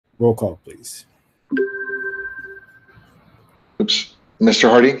Roll call, please. Oops. Mr.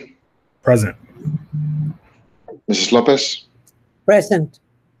 Hardy? Present. Mrs. Lopez? Present.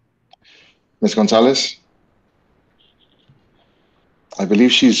 Ms. Gonzalez? I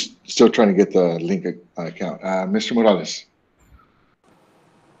believe she's still trying to get the link account. Mr. Morales?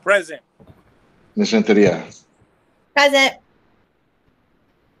 Present. Ms. Renteria? Present.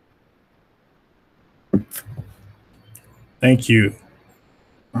 Thank you.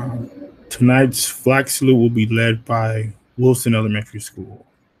 Tonight's flag salute will be led by Wilson Elementary School.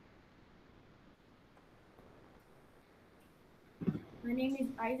 My name is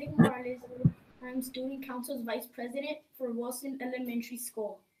Isaac Morales. I'm Student Council's Vice President for Wilson Elementary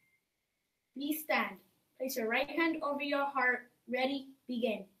School. Please stand. Place your right hand over your heart. Ready,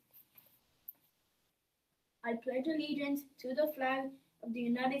 begin. I pledge allegiance to the flag of the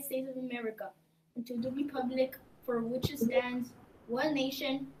United States of America and to the republic for which it stands, one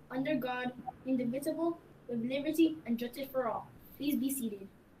nation, under God, indivisible, with liberty and justice for all. Please be seated.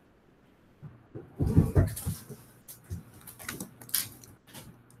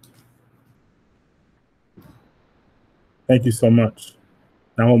 Thank you so much.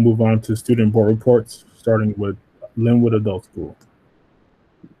 Now we'll move on to student board reports, starting with Lynwood Adult School.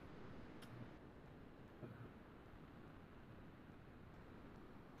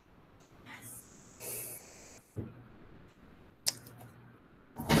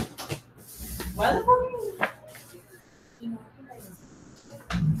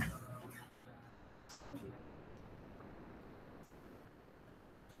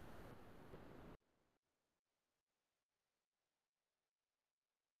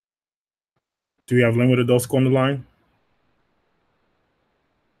 Do we have Lynwood Adult School on the line?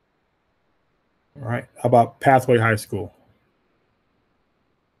 All right. How about Pathway High School?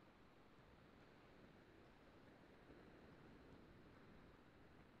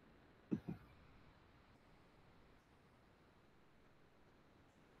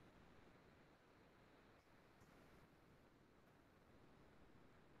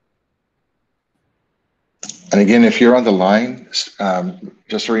 And again, if you're on the line,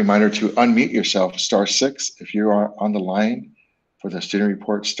 just a reminder to unmute yourself, *6. If you are on the line for the student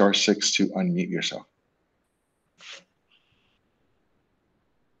report, *6 to unmute yourself.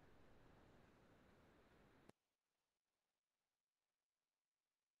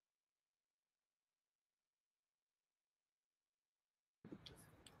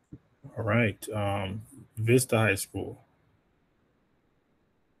 All right. Vista High School.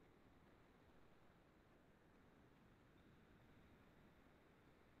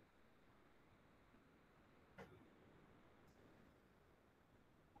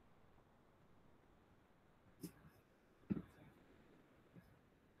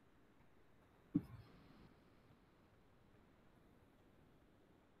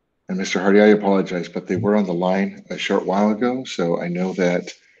 And Mr. Hardy, I apologize, but they were on the line a short while ago. So I know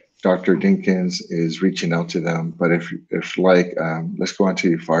that Dr. Dinkins is reaching out to them, but if like, let's go on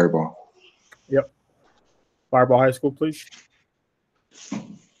to Fireball. Yep. Fireball High School, please.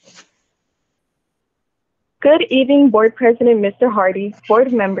 Good evening, Board President Mr. Hardy,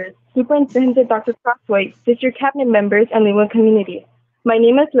 Board members, Superintendent Dr. Crosswhite, District Cabinet members, and Lynwood community. My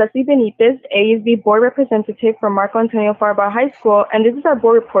name is Leslie Benitez, ASB Board Representative for Marco Antonio Fireball High School, and this is our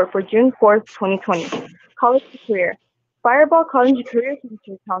board report for June 4th, 2020. College to Career. Fireball College and Career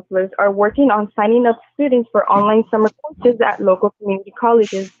Teacher Counselors are working on signing up students for online summer courses at local community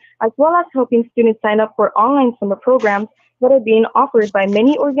colleges, as well as helping students sign up for online summer programs that are being offered by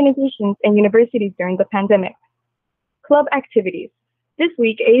many organizations and universities during the pandemic. Club activities. This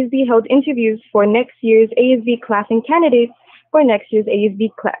week, ASB held interviews for next year's ASB class, and candidates for next year's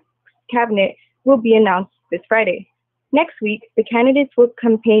ASB class cabinet will be announced this Friday. Next week, the candidates will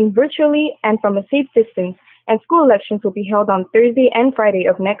campaign virtually and from a safe distance, and school elections will be held on Thursday and Friday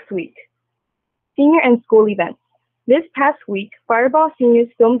of next week. Senior and school events. This past week, Fireball seniors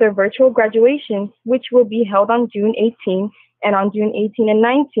filmed their virtual graduations, which will be held on June 18, and on June 18 and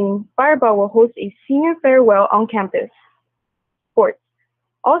 19, Fireball will host a senior farewell on campus. Sports.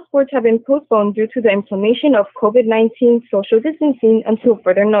 All sports have been postponed due to the implementation of COVID-19 social distancing until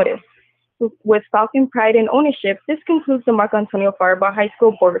further notice. With Falcon pride and ownership, this concludes the Marco Antonio Fireball High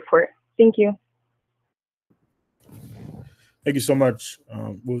School board report. Thank you. Thank you so much.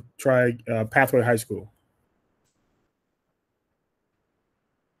 We'll try Pathway High School.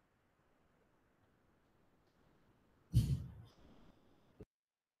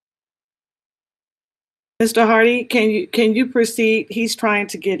 Mr. Hardy, can you proceed? He's trying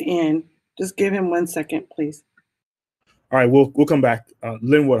to get in. Just give him 1 second, please. All right, we'll come back.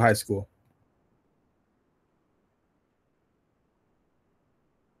 Lynwood High School.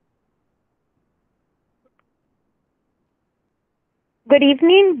 Good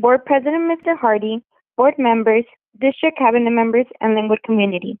evening, Board President Mr. Hardy, board members, district cabinet members, and Lynwood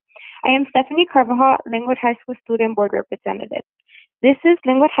community. I am Stephanie Carvajal, Lynwood High School Student Board Representative. This is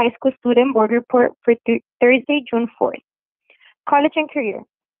Lynwood High School Student Board Report for Thursday, June 4th. College and Career.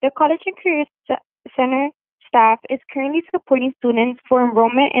 The College and Career Center staff is currently supporting students for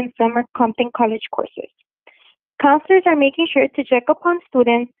enrollment in summer Compton College courses. Counselors are making sure to check upon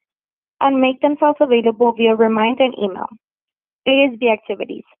students and make themselves available via remind and email. ASB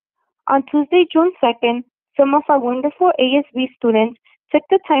activities. On Tuesday, June 2nd, some of our wonderful ASB students took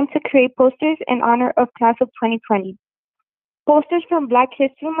the time to create posters in honor of class of 2020. Posters from the Black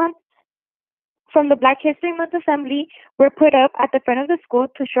History Month Assembly were put up at the front of the school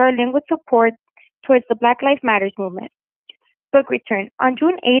to show our Lynwood support towards the Black Lives Matters movement. Book return. On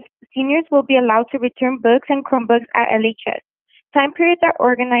June 8th, seniors will be allowed to return books and Chromebooks at LHS. Time periods are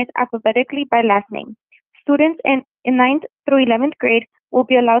organized alphabetically by last name. Students in 9th through 11th grade will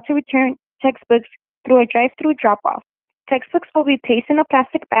be allowed to return textbooks through a drive-through drop-off. Textbooks will be placed in a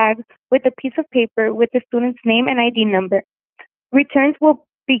plastic bag with a piece of paper with the student's name and ID number. Returns will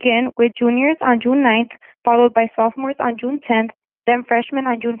begin with juniors on June 9th, followed by sophomores on June 10th, then freshmen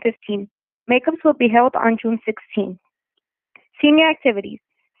on June 15th. Makeups will be held on June 16th. Senior activities.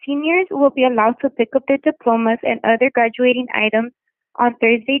 Seniors will be allowed to pick up their diplomas and other graduating items on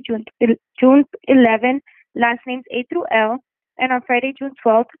Thursday, June 11th, last names A through L, and on Friday, June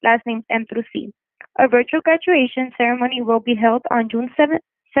 12th, last names M through C. A virtual graduation ceremony will be held on June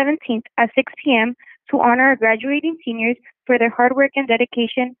 17th at 6 p.m. to honor our graduating seniors for their hard work and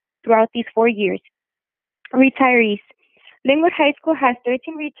dedication throughout these 4 years. Retirees. Lynwood High School has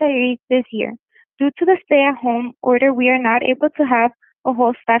 13 retirees this year. Due to the stay-at-home order, we are not able to have a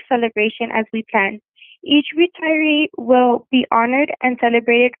whole staff celebration as we planned. Each retiree will be honored and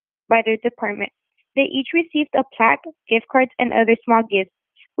celebrated by their department. They each received a plaque, gift cards, and other small gifts.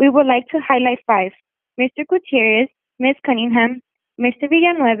 We would like to highlight 5: Mr. Gutierrez, Ms. Cunningham, Mr.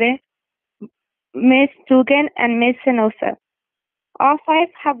 Villanueva, Ms. Dugan, and Ms. Senosa. All 5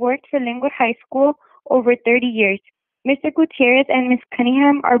 have worked for Lynwood High School over 30 years. Mr. Gutierrez and Ms.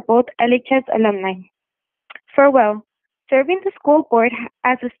 Cunningham are both LHS alumni. Farewell. Serving the school board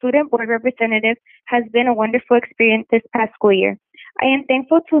as a student board representative has been a wonderful experience this past school year. I am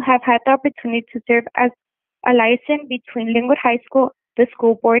thankful to have had the opportunity to serve as a liaison between Lynwood High School, the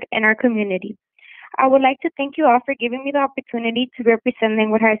school board, and our community. I would like to thank you all for giving me the opportunity to represent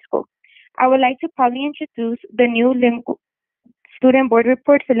Lynwood High School. I would like to proudly introduce the new student board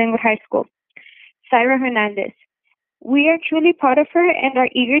report for Lynwood High School. Syra Hernandez. We are truly proud of her and are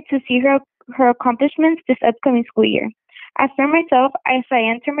eager to see her accomplishments this upcoming school year. As for myself, as I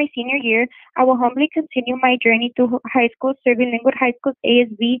enter my senior year, I will humbly continue my journey through high school, serving Lynwood High School's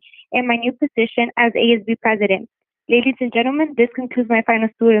ASB in my new position as ASB president. Ladies and gentlemen, this concludes my final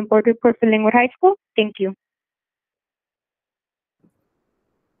student board report for Lynwood High School. Thank you.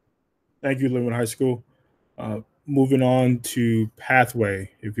 Thank you, Lynwood High School. Moving on to Pathway,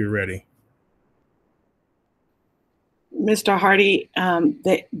 if you're ready. Mr. Hardy,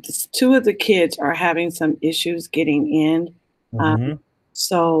 2 of the kids are having some issues getting in.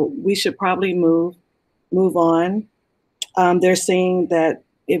 So we should probably move on. They're saying that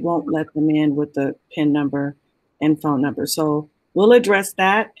it won't let them in with the PIN number and phone number. So we'll address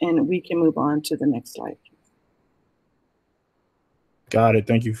that and we can move on to the next slide. Got it.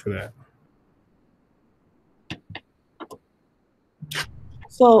 Thank you for that.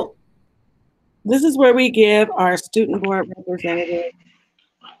 So this is where we give our student board representatives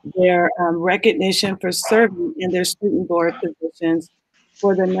their recognition for serving in their student board positions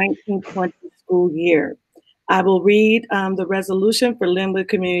for the 1920 school year. I will read the resolution for Lynwood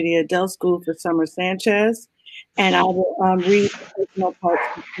Community Adult School for Summer Sanchez, and I will read the personal parts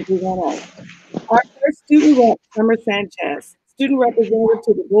for everyone else. Our first student rep, Summer Sanchez, student representative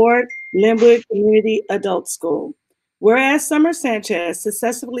to the board, Lynwood Community Adult School. Whereas Summer Sanchez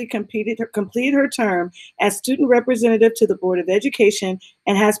successfully completed her term as student representative to the Board of Education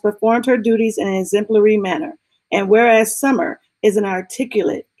and has performed her duties in an exemplary manner. And whereas Summer is an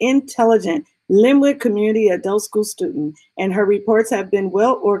articulate, intelligent Lynwood Community Adult School student, and her reports have been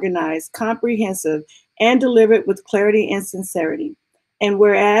well organized, comprehensive, and delivered with clarity and sincerity. And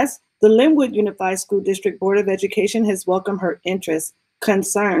whereas the Lynwood Unified School District Board of Education has welcomed her interests,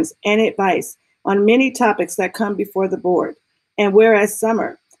 concerns, and advice on many topics that come before the board. And whereas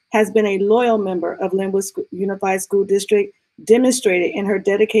Summer has been a loyal member of Lynwood Unified School District, demonstrated in her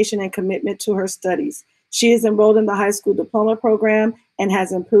dedication and commitment to her studies. She is enrolled in the high school diploma program and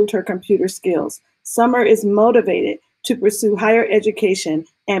has improved her computer skills. Summer is motivated to pursue higher education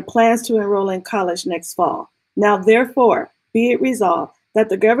and plans to enroll in college next fall. Now, therefore, be it resolved that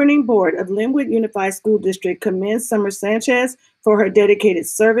the governing board of Lynwood Unified School District commends Summer Sanchez for her dedicated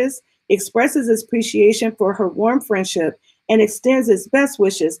service, expresses its appreciation for her warm friendship, and extends its best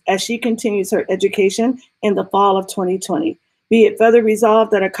wishes as she continues her education in the fall of 2020. Be it further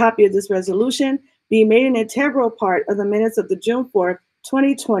resolved that a copy of this resolution be made an integral part of the minutes of the June 4th,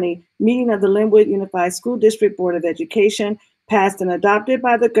 2020 meeting of the Lynwood Unified School District Board of Education, passed and adopted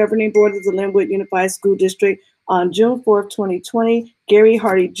by the governing board of the Lynwood Unified School District on June 4th, 2020, Gary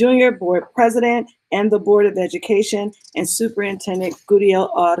Hardy Jr., Board President, and the Board of Education, and Superintendent Gudiel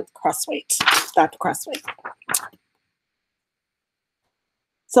R. Crosswaite, Dr. Crosswaite.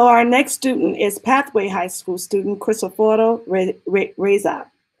 So our next student is Pathway High School student Cristoforo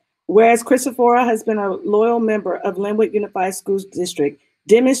Reza. Whereas Cristoforo has been a loyal member of Lynwood Unified Schools District,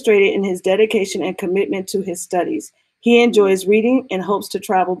 demonstrated in his dedication and commitment to his studies. He enjoys reading and hopes to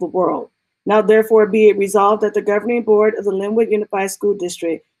travel the world. Now, therefore, be it resolved that the governing board of the Lynwood Unified School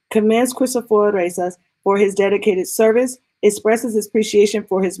District commends Cristoforo Reza for his dedicated service, expresses his appreciation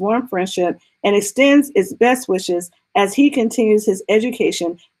for his warm friendship, and extends its best wishes as he continues his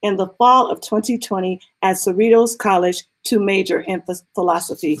education in the fall of 2020 at Cerritos College to major in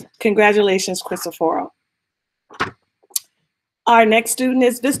philosophy. Congratulations, Cristoforo. Our next student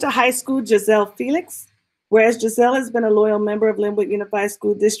is Vista High School Giselle Felix. Whereas Giselle has been a loyal member of Lynwood Unified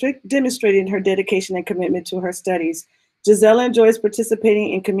School District, demonstrating her dedication and commitment to her studies. Giselle enjoys participating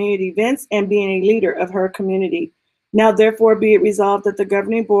in community events and being a leader of her community. Now, therefore, be it resolved that the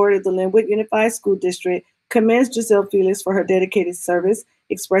governing board of the Lynwood Unified School District commends Giselle Felix for her dedicated service,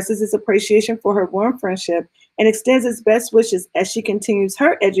 expresses its appreciation for her warm friendship, and extends its best wishes as she continues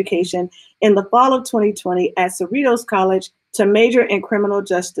her education in the fall of 2020 at Cerritos College to major in criminal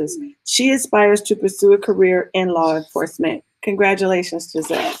justice. She aspires to pursue a career in law enforcement. Congratulations,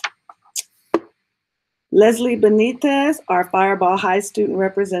 Giselle. Leslie Benitez, our Fireball High student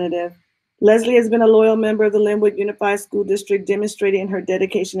representative. Leslie has been a loyal member of the Lynwood Unified School District, demonstrating her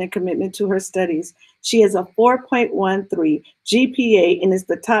dedication and commitment to her studies. She has a 4.13 GPA and is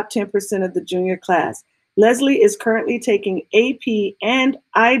the top 10% of the junior class. Leslie is currently taking AP and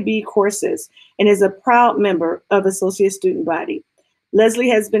IB courses and is a proud member of Associate Student Body. Leslie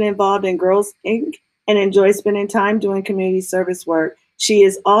has been involved in Girls Inc. and enjoys spending time doing community service work. She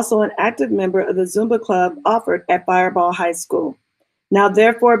is also an active member of the Zumba Club offered at Fireball High School. Now,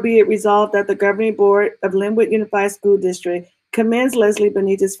 therefore, be it resolved that the governing board of Lynwood Unified School District commends Leslie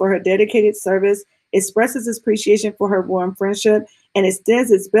Benitez for her dedicated service, expresses its appreciation for her warm friendship, and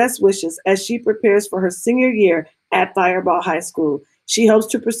extends its best wishes as she prepares for her senior year at Fireball High School. She hopes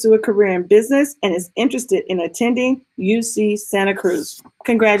to pursue a career in business and is interested in attending UC Santa Cruz.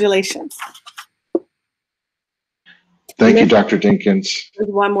 Congratulations. Thank you, Dr. Dinkins. There's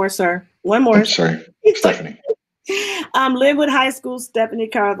one more, sir. One more. I'm sorry, Stephanie. Lynwood High School, Stephanie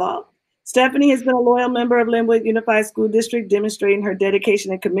Caraval. Stephanie has been a loyal member of Lynwood Unified School District, demonstrating her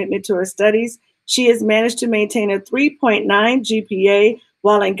dedication and commitment to her studies. She has managed to maintain a 3.9 GPA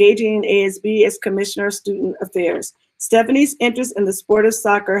while engaging in ASB as Commissioner of Student Affairs. Stephanie's interest in the sport of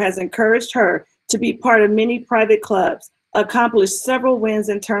soccer has encouraged her to be part of many private clubs, accomplish several wins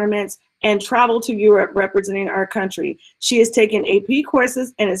in tournaments, and travel to Europe representing our country. She has taken AP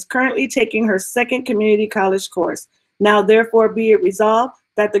courses and is currently taking her second community college course. Now, therefore, be it resolved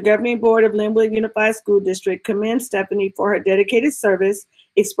that the governing board of Lynwood Unified School District commends Stephanie for her dedicated service,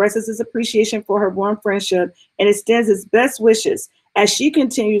 expresses its appreciation for her warm friendship, and extends its best wishes as she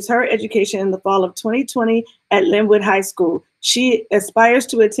continues her education in the fall of 2020 at Lynwood High School. She aspires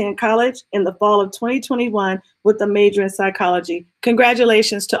to attend college in the fall of 2021 with a major in psychology.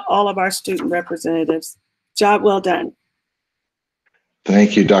 Congratulations to all of our student representatives. Job well done.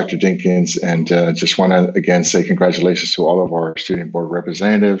 Thank you, Dr. Dinkins. And just want to again say congratulations to all of our student board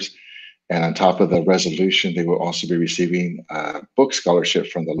representatives. And on top of the resolution, they will also be receiving a book scholarship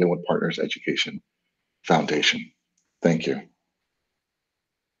from the Lynwood Partners Education Foundation. Thank you.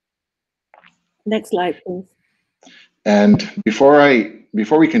 Next slide, please. And before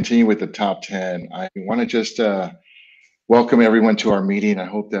we continue with the top 10, I want to just welcome everyone to our meeting. I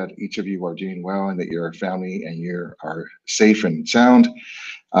hope that each of you are doing well and that your family and you are safe and sound.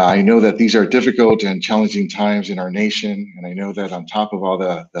 I know that these are difficult and challenging times in our nation, and I know that on top of all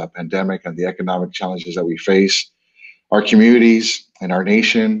the pandemic and the economic challenges that we face, our communities and our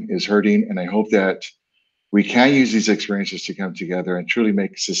nation is hurting, and I hope that we can use these experiences to come together and truly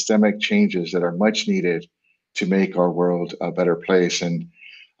make systemic changes that are much needed to make our world a better place. And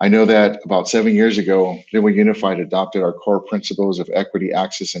I know that about 7 years ago, Lynwood Unified adopted our core principles of equity,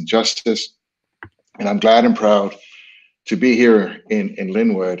 access, and justice. And I'm glad and proud to be here in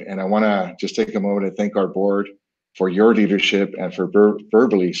Lynwood. And I want to just take a moment to thank our board for your leadership and for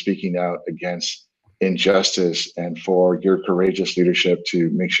verbally speaking out against injustice, and for your courageous leadership to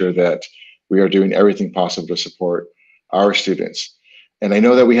make sure that we are doing everything possible to support our students. And I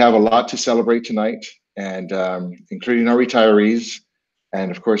know that we have a lot to celebrate tonight, and including our retirees,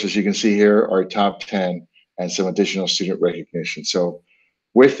 and of course, as you can see here, our top 10 and some additional student recognition. So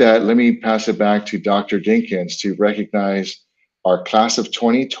with that, let me pass it back to Dr. Dinkins to recognize our class of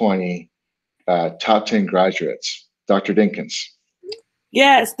 2020 top 10 graduates. Dr. Dinkins.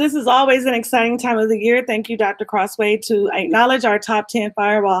 Yes, this is always an exciting time of the year. Thank you, Dr. Crossway, to acknowledge our top 10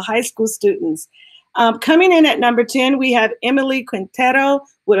 Firebaugh High School students. Coming in at number 10, we have Emily Quintero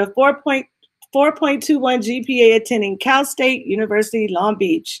with a 4.21 GPA attending Cal State University, Long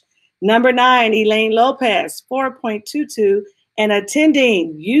Beach. Number 9, Elaine Lopez, 4.22 and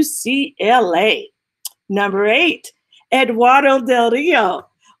attending UCLA. Number 8, Eduardo Del Rio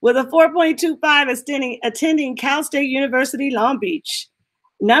with a 4.25 attending Cal State University, Long Beach.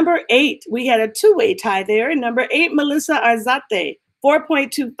 Number 8, we had a two-way tie there. Number 8, Melissa Arzate,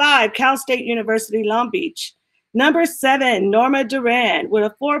 4.25, Cal State University, Long Beach. Number 7, Norma Duran with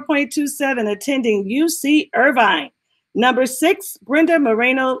a 4.27 attending UC Irvine. Number 6, Brenda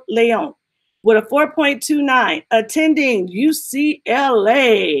Moreno Leon with a 4.29 attending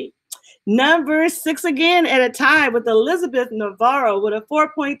UCLA. Number 6 again at a tie with Elizabeth Navarro with a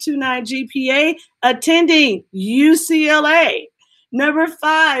 4.29 GPA attending UCLA. Number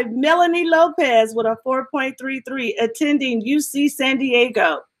 5, Melanie Lopez with a 4.33 attending UC San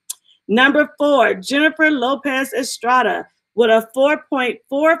Diego. Number 4, Jennifer Lopez Estrada with a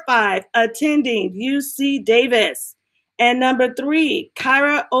 4.45 attending UC Davis. And number 3,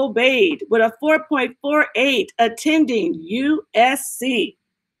 Kyra Obaid with a 4.48 attending USC.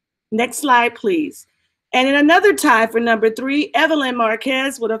 Next slide, please. And in another tie for number 3, Evelyn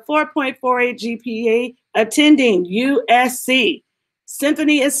Marquez with a 4.48 GPA attending USC.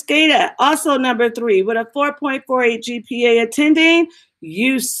 Symphony Escada, also number 3, with a 4.48 GPA attending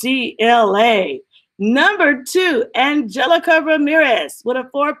UCLA. Number 2, Angelica Ramirez with a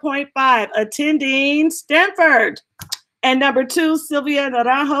 4.5 attending Stanford. And number 2, Sylvia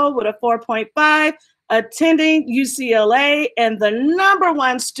Naranjo with a 4.5 attending UCLA. And the number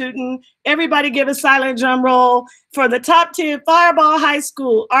 1 student, everybody give a silent drum roll, for the top 10 Firebaugh High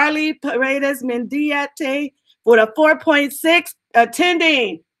School, Arlie Paredes Mendiate with a 4.6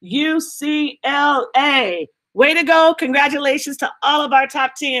 attending UCLA. Way to go. Congratulations to all of our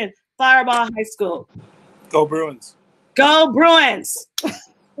top 10 Firebaugh High School. Go Bruins. Go Bruins.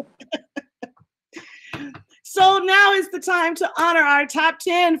 So now is the time to honor our top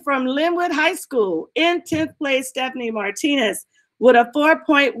 10 from Lynwood High School. In 10th place, Stephanie Martinez with a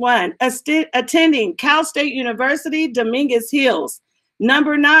 4.1 attending Cal State University, Dominguez Hills.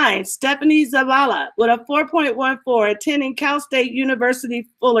 Number 9, Stephanie Zavala with a 4.14 attending Cal State University,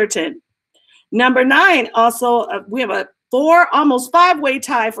 Fullerton. Number 9, also we have a almost 5-way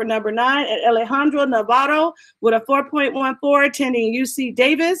tie for number 9 at Alejandro Navarro with a 4.14 attending UC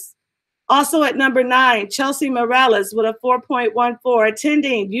Davis. Also at number 9, Chelsea Morales with a 4.14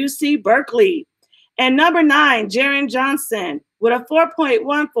 attending UC Berkeley. And number 9, Jaron Johnson with a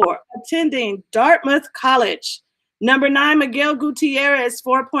 4.14 attending Dartmouth College. Number 9, Miguel Gutierrez,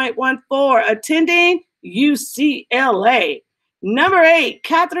 4.14 attending UCLA. Number 8,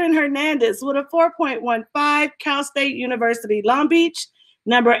 Catherine Hernandez with a 4.15, Cal State University, Long Beach.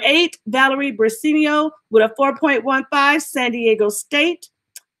 Number 8, Valerie Brasinio with a 4.15, San Diego State.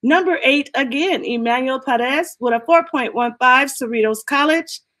 Number 8, again, Emmanuel Perez with a 4.15, Cerritos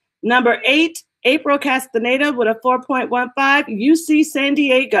College. Number 8, April Castaneda with a 4.15, UC San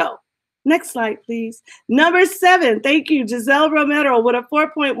Diego. Next slide, please. Number 7, thank you, Giselle Romero with a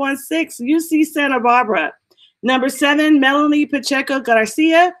 4.16, UC Santa Barbara. Number 7, Melanie Pacheco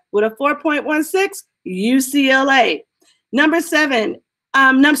Garcia with a 4.16, UCLA. Number 6,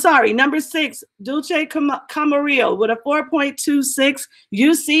 Dulce Camarillo with a 4.26,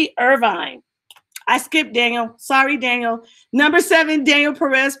 UC Irvine. I skipped Daniel. Sorry, Daniel. Number 7, Daniel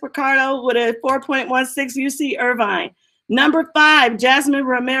Perez Picardo with a 4.16, UC Irvine. Number 5, Jasmine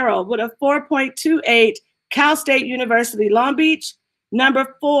Romero with a 4.28, Cal State University, Long Beach.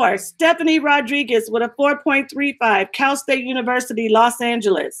 Number 4, Stephanie Rodriguez with a 4.35, Cal State University, Los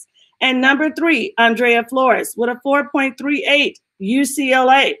Angeles. And number 3, Andrea Flores with a 4.38,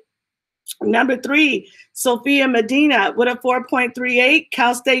 UCLA. Number 3, Sophia Medina with a 4.38,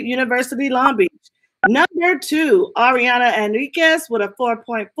 Cal State University, Long Beach. Number 2, Ariana Enriquez with a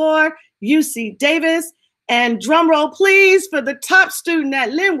 4.4, UC Davis. And drum roll, please, for the top student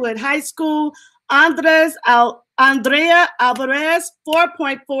at Lynwood High School, Andrea Alvarez,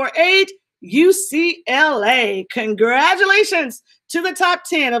 4.48, UCLA. Congratulations to the top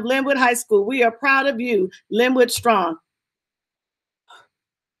 10 of Lynwood High School. We are proud of you, Lynwood Strong.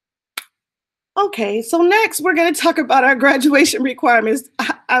 Okay, so next we're going to talk about our graduation requirements.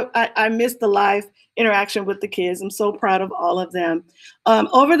 I missed the live interaction with the kids. I'm so proud of all of them.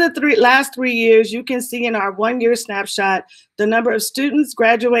 Over the last 3 years, you can see in our 1 year snapshot the number of students,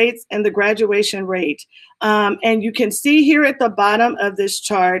 graduates, and the graduation rate. And you can see here at the bottom of this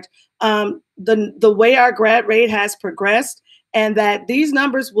chart the way our grad rate has progressed, and that these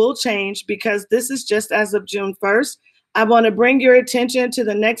numbers will change because this is just as of June 1st. I want to bring your attention to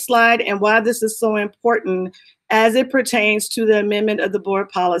the next slide and why this is so important as it pertains to the amendment of the board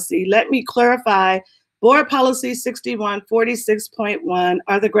policy. Let me clarify. Board Policy 6146.1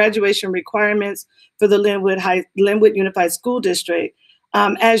 are the graduation requirements for the Lynwood Unified School District.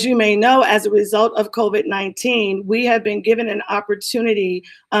 As you may know, as a result of COVID-19, we have been given an opportunity.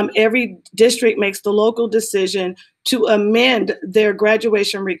 Every district makes the local decision to amend their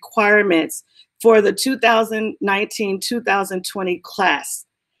graduation requirements for the 2019-2020 class.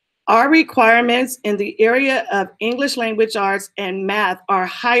 Our requirements in the area of English language arts and math are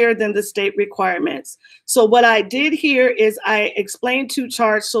higher than the state requirements. So what I did here is I explained 2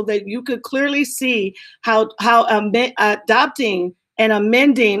 charts so that you could clearly see how adopting and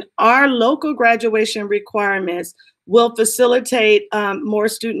amending our local graduation requirements will facilitate more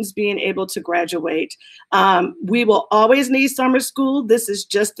students being able to graduate. We will always need summer school. This is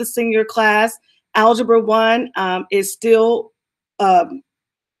just the senior class. Algebra 1 is still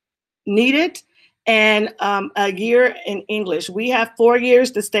needed, and a year in English. We have 4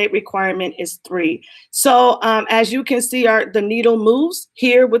 years. The state requirement is 3. So as you can see, the needle moves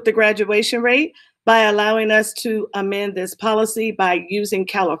here with the graduation rate by allowing us to amend this policy by using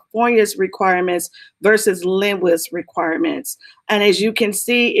California's requirements versus Lynwood's requirements. And as you can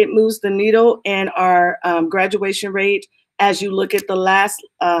see, it moves the needle in our graduation rate as you look at the last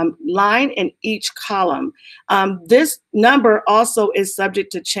line in each column. This number also is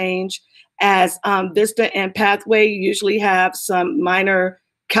subject to change, as Vista and Pathway usually have some minor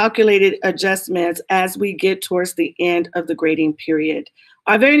calculated adjustments as we get towards the end of the grading period.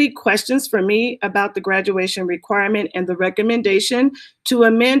 Are there any questions for me about the graduation requirement and the recommendation to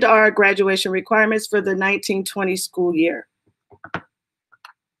amend our graduation requirements for the 1920 school year?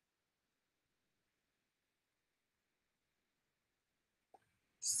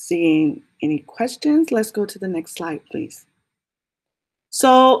 Seeing any questions, let's go to the next slide, please.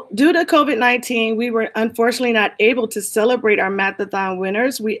 So due to COVID-19, we were unfortunately not able to celebrate our mathathon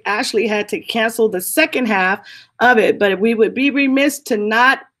winners. We actually had to cancel the second half of it, but we would be remiss to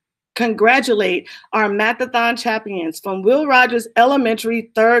not congratulate our mathathon champions from Will Rogers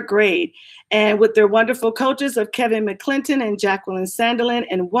Elementary 3rd grade, and with their wonderful coaches of Kevin McClinton and Jacqueline Sandelin,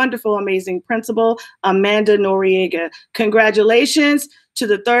 and wonderful, amazing principal, Amanda Noriega. Congratulations to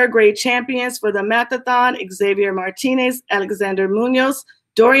the 3rd grade champions for the mathathon: Xavier Martinez, Alexander Munoz,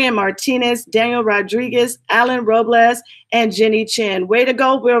 Dorian Martinez, Daniel Rodriguez, Alan Robles, and Jenny Chin. Way to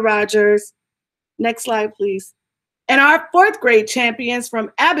go, Will Rogers. Next slide, please. And our 4th grade champions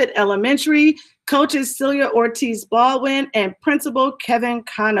from Abbott Elementary, coaches Celia Ortiz Baldwin and principal Kevin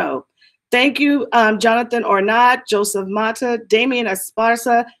Cano. Thank you, Jonathan Ornat, Joseph Mata, Damian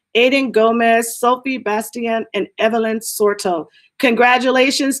Esparza, Aiden Gomez, Sophie Bastian, and Evelyn Sorto.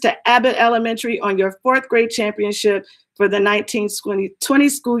 Congratulations to Abbott Elementary on your 4th grade championship for the 1920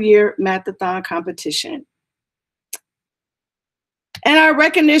 school year mathathon competition. And our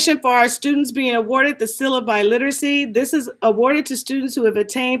recognition for our students being awarded the Seal of Biliteracy. This is awarded to students who have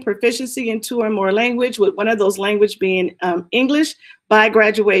attained proficiency in 2 or more language, with one of those language being English, by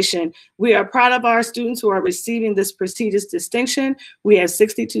graduation. We are proud of our students who are receiving this prestigious distinction. We have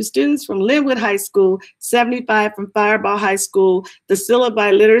 62 students from Lynwood High School, 75 from Firebaugh High School. The Seal of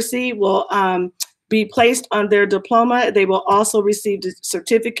Biliteracy will be placed on their diploma. They will also receive the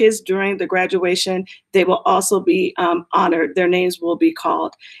certificates during the graduation. They will also be honored. Their names will be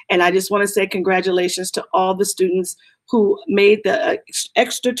called. And I just want to say congratulations to all the students who made the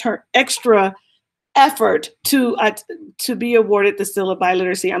extra effort to be awarded the Seal of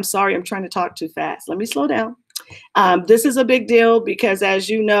Biliteracy. I'm sorry, I'm trying to talk too fast. Let me slow down. This is a big deal because, as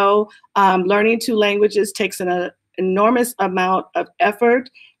you know, learning 2 languages takes an enormous amount of effort,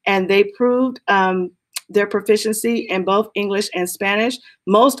 and they proved their proficiency in both English and Spanish.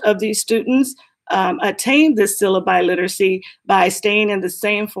 Most of these students attained this Seal of Biliteracy by staying in the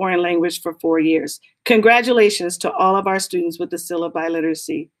same foreign language for 4 years. Congratulations to all of our students with the Seal of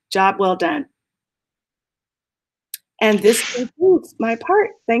Biliteracy. Job well done. And this concludes my part.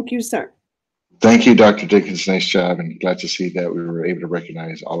 Thank you, sir. Thank you, Dr. Dickens. Nice job, and glad to see that we were able to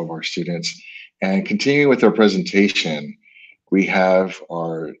recognize all of our students. And continuing with our presentation, we have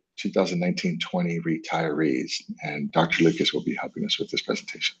our 2019-20 retirees, and Dr. Lucas will be helping us with this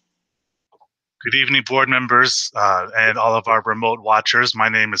presentation. Good evening, board members and all of our remote watchers. My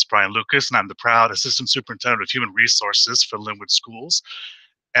name is Brian Lucas, and I'm the proud Assistant Superintendent of Human Resources for Lynwood Schools.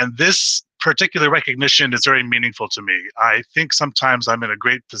 And this particular recognition is very meaningful to me. I think sometimes I'm in a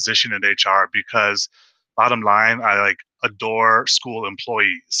great position in HR because, bottom line, I adore school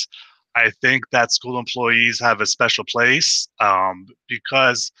employees. I think that school employees have a special place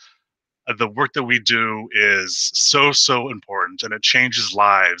because the work that we do is so important, and it changes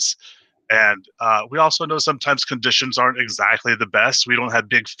lives. And we also know sometimes conditions aren't exactly the best. We don't have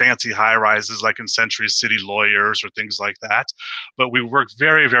big fancy high rises like in Century City Lawyers or things like that. But we work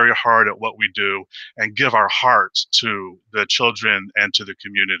very hard at what we do and give our heart to the children and to the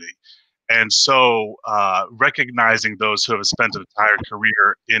community. And so recognizing those who have spent an entire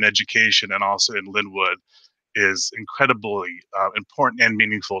career in education and also in Lynwood is incredibly important and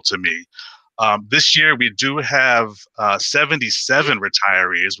meaningful to me. This year, we do have 77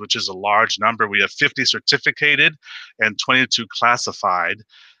 retirees, which is a large number. We have 50 certificated and 22 classified.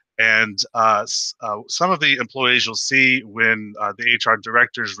 And some of the employees you'll see when the HR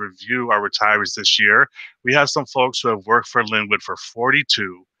directors review our retirees this year, we have some folks who have worked for Lynwood for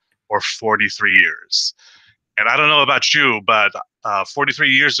 42 or 43 years. And I don't know about you, but 43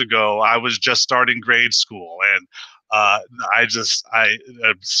 years ago, I was just starting grade school, and I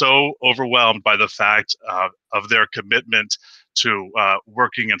am so overwhelmed by the fact of their commitment to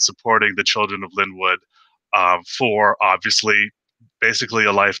working and supporting the children of Lynwood for obviously basically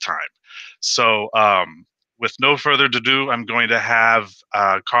a lifetime. So with no further ado, I'm going to have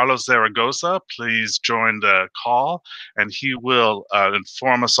Carlos Zaragoza please join the call, and he will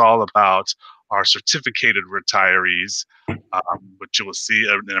inform us all about our certificated retirees, which you will see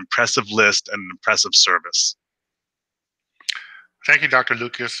an impressive list and an impressive service. Thank you, Dr.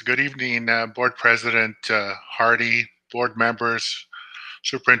 Lucas. Good evening, Board President Hardy, board members,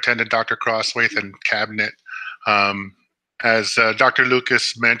 Superintendent Dr. Crosswaith, and Cabinet. As Dr.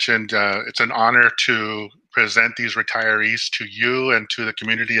 Lucas mentioned, it's an honor to present these retirees to you and to the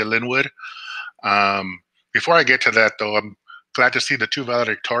community of Lynwood. Before I get to that, though, I'm glad to see the two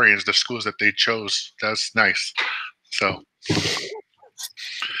valedictorians, the schools that they chose. That's nice. So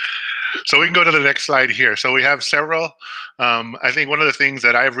we can go to the next slide here. So we have several. I think one of the things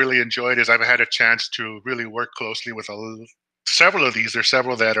that I've really enjoyed is I've had a chance to really work closely with several of these. There's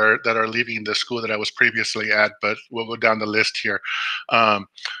several that are leaving the school that I was previously at, but we'll go down the list here.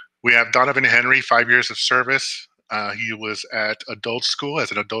 We have Donovan Henry, 5 years of service. He was at adult school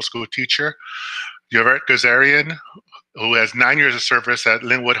as an adult school teacher. Yvette Gazarian, who has 9 years of service at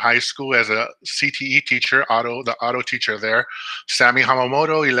Lynwood High School as a CTE teacher, the auto teacher there. Sammy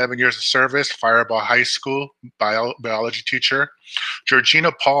Hamamoto, 11 years of service, Fireball High School, biology teacher.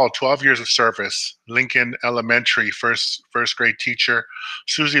 Georgina Paul, 12 years of service, Lincoln Elementary, first grade teacher.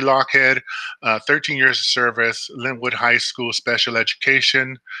 Susie Lockhead, 13 years of service, Lynwood High School, special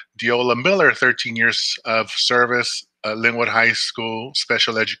education. Diola Miller, 13 years of service, Lynwood High School,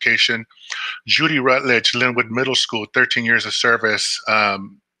 special education. Judy Rutledge, Lynwood Middle School, 13 years of service,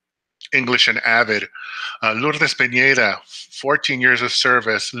 English and Avid. Lourdes Pineda, 14 years of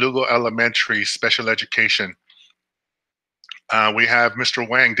service, Lugo Elementary, special education. We have Mr.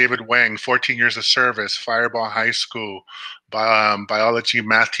 Wang, David Wang, 14 years of service, Fireball High School, biology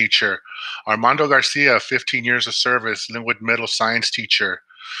math teacher. Armando Garcia, 15 years of service, Lynwood Middle science teacher.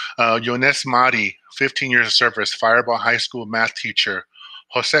 Yones Madi, 15 years of service, Fireball High School math teacher.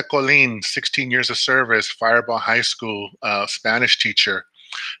 Jose Colin, 16 years of service, Fireball High School Spanish teacher.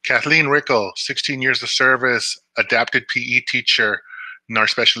 Kathleen Rickle, 16 years of service, adapted PE teacher in our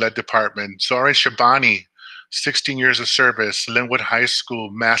special ed department. Zoran Shabani, 16 years of service, Lynwood High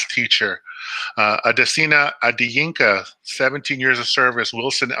School math teacher. Adesina Adiyinka, 17 years of service,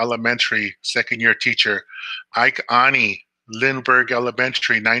 Wilson Elementary, second-year teacher. Ike Ani, Lindbergh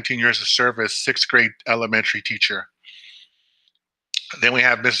Elementary, 19 years of service, sixth grade elementary teacher. Then we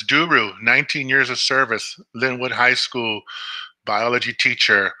have Miss Duru, 19 years of service, Lynwood High School, biology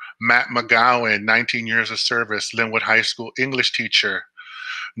teacher. Matt McGowan, 19 years of service, Lynwood High School, English teacher.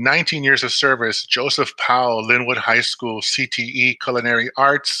 19 years of service, Joseph Powell, Lynwood High School, CTE, culinary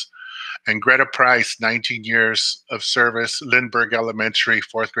arts. And Greta Price, 19 years of service, Lindbergh Elementary,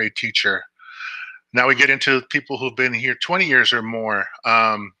 fourth grade teacher. Now we get into people who've been here 20 years or more.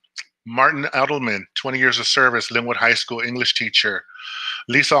 Martin Edelman, 20 years of service, Lynwood High School, English teacher.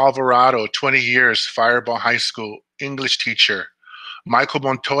 Lisa Alvarado, 20 years, Fireball High School, English teacher. Michael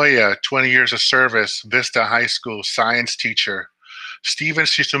Montoya, 20 years of service, Vista High School, science teacher. Steven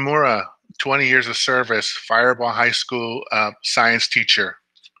Shishimura, 20 years of service, Fireball High School, science teacher.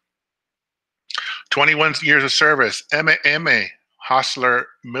 21 years of service, Emma Eme, Hostler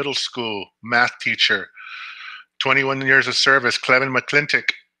Middle School, math teacher. 21 years of service, Clevin McClintock,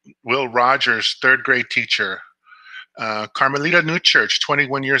 Will Rogers, third grade teacher. Carmelita Newchurch,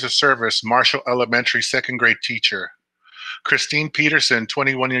 21 years of service, Marshall Elementary, second grade teacher. Christine Peterson,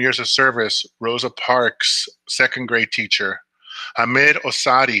 21 years of service, Rosa Parks, second grade teacher. Hamid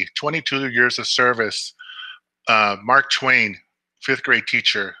Osadi, 22 years of service, Mark Twain, fifth grade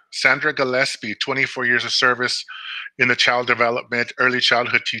teacher. Sandra Gillespie, 24 years of service in the child development, early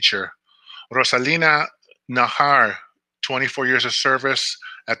childhood teacher. Rosalina Nahar, 24 years of service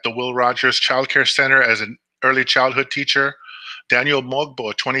at the Will Rogers Child Care Center as an early childhood teacher. Daniel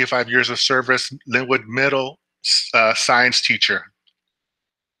Mogbo, 25 years of service, Lynwood Middle science teacher.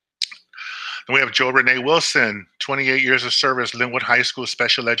 And we have Joe Renee Wilson, 28 years of service, Lynwood High School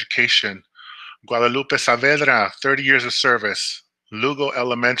special education. Guadalupe Saavedra, 30 years of service, Lugo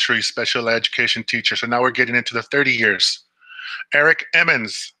Elementary special education teacher. So now we're getting into the 30 years. Eric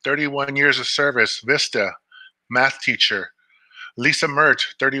Emmons, 31 years of service, Vista, math teacher. Lisa Mert,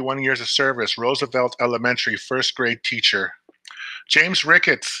 31 years of service, Roosevelt Elementary, first grade teacher. James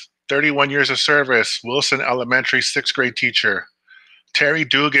Ricketts, 31 years of service, Wilson Elementary, sixth grade teacher. Terry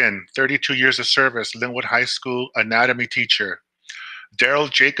Dugan, 32 years of service, Lynwood High School, anatomy teacher. Daryl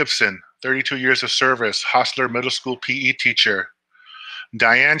Jacobson, 32 years of service, Hostler Middle School PE teacher.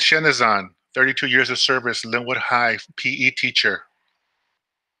 Diane Shenazan, 32 years of service, Lynwood High PE teacher.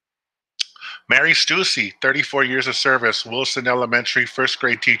 Mary Stussy, 34 years of service, Wilson Elementary, first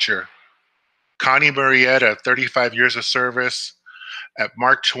grade teacher. Connie Murrieta, 35 years of service at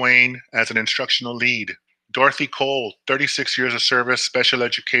Mark Twain as an instructional lead. Dorothy Cole, 36 years of service, special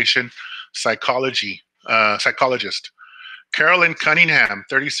education, psychologist. Carolyn Cunningham,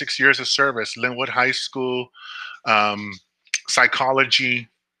 36 years of service, Lynwood High School, psychology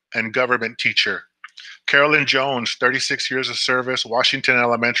and government teacher. Carolyn Jones, 36 years of service, Washington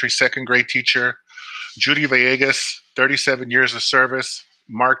Elementary, second grade teacher. Judy Villegas, 37 years of service,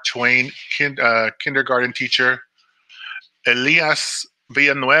 Mark Twain, kindergarten teacher. Elias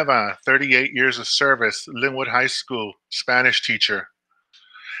Villanueva, 38 years of service, Lynwood High School, Spanish teacher.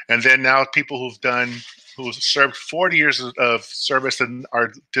 And then now people who've served 40 years of service in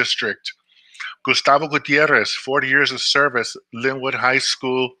our district. Gustavo Gutierrez, 40 years of service, Lynwood High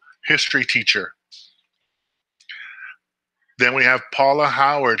School, history teacher. Then we have Paula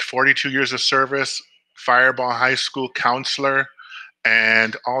Howard, 42 years of service, Fireball High School counselor.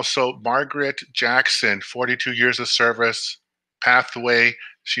 And also Margaret Jackson, 42 years of service, Pathway.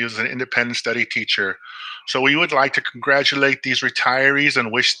 She was an independent study teacher. So we would like to congratulate these retirees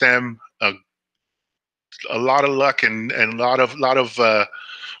and wish them a lot of luck and a lot of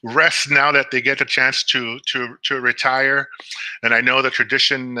rest now that they get the chance to retire. And I know the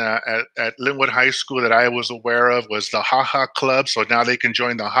tradition at Lynwood High School that I was aware of was the Ha Ha Club. So now they can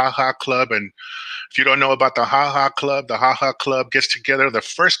join the Ha Ha Club. And if you don't know about the Ha Ha Club gets together the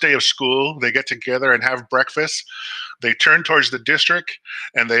first day of school. They get together and have breakfast. They turn towards the district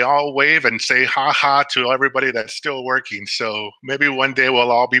and they all wave and say ha ha to everybody that's still working. So maybe one day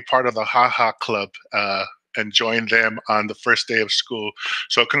we'll all be part of the Ha Ha Club and join them on the first day of school.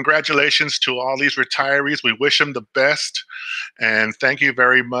 So congratulations to all these retirees. We wish them the best. And thank you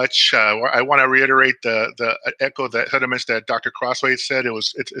very much. I want to reiterate the echo the sentiments that Dr. Crossway said.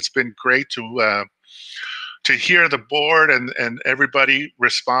 It's been great to hear the board and everybody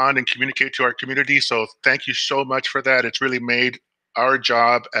respond and communicate to our community. So thank you so much for that. It's really made our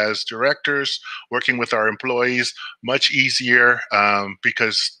job as directors, working with our employees, much easier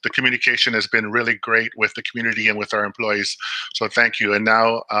because the communication has been really great with the community and with our employees. So thank you. And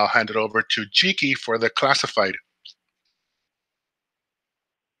now I'll hand it over to Jiki for the classified.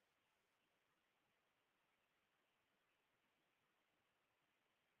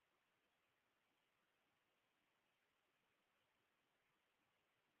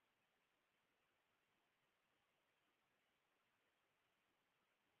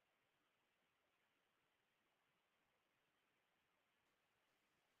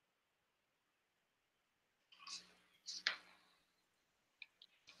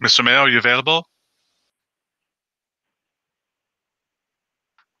 Mr. Mayo, are you available?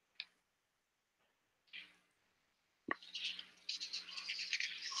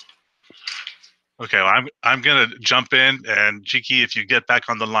 Okay, well, I'm going to jump in, and Jiki, if you get back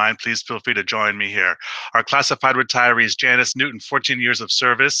on the line, please feel free to join me here. Our classified retirees, Janice Newton, 14 years of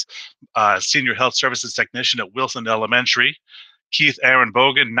service, senior health services technician at Wilson Elementary. Keith Aaron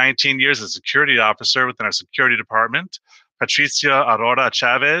Bogan, 19 years as a security officer within our security department. Patricia Aurora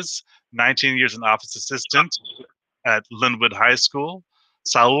Chavez, 19 years an office assistant at Lynwood High School.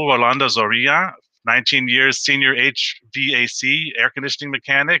 Saul Rolando Zorilla, 19 years senior HVAC air conditioning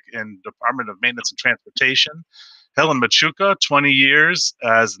mechanic in Department of Maintenance and Transportation. Helen Machuca, 20 years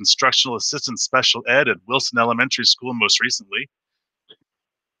as instructional assistant special ed at Wilson Elementary School most recently.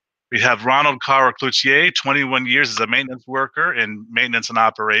 We have Ronald Carr-Cloutier, 21 years as a maintenance worker in maintenance and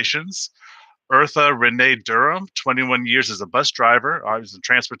operations. Eartha Renee Durham, 21 years as a bus driver, in the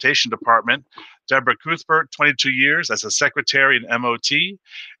transportation department. Deborah Cuthbert, 22 years as a secretary in MOT.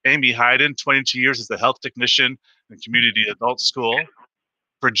 Amy Hayden, 22 years as a health technician in community adult school.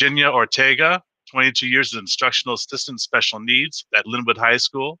 Virginia Ortega, 22 years as instructional assistant special needs at Lynwood High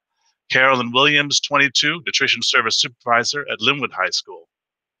School. Carolyn Williams, 22, nutrition service supervisor at Lynwood High School.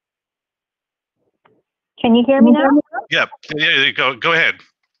 Can you hear me now? Yeah, go ahead.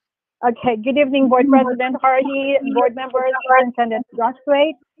 Okay, good evening, Board President Hardy, board members, Superintendent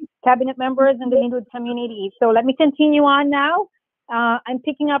Crossway, cabinet members, and the Lynwood community. So let me continue on now. I'm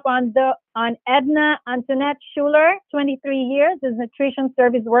picking up on Edna Antoinette Schuler, 23 years as nutrition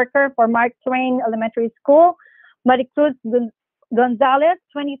service worker for Mark Twain Elementary School. Maricruz Gonzalez,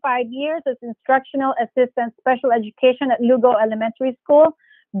 25 years as instructional assistant special education at Lugo Elementary School.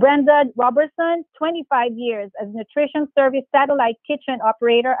 Brenda Robertson, 25 years as nutrition service satellite kitchen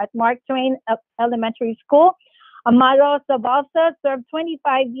operator at Mark Twain Elementary School. Amaro Sabalsa served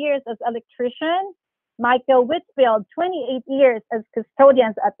 25 years as electrician. Michael Whitfield, 28 years as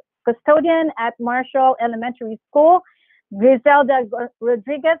custodian at Marshall Elementary School. Griselda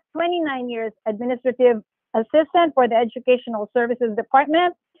Rodriguez, 29 years administrative assistant for the Educational Services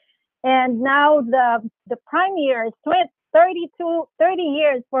Department. And now the prime years, 30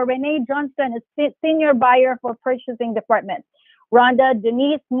 years for Renee Johnston, a senior buyer for purchasing department. Rhonda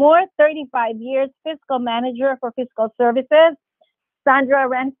Denise Moore, 35 years, fiscal manager for fiscal services. Sandra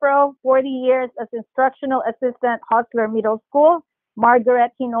Renfro, 40 years as instructional assistant, Hostler Middle School.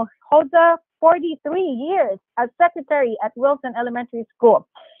 Margaret Hinojosa, 43 years as secretary at Wilson Elementary School.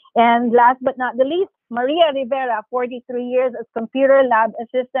 And last but not the least, Maria Rivera, 43 years as computer lab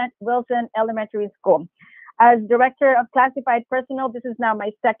assistant, Wilson Elementary School. As Director of Classified Personnel, this is now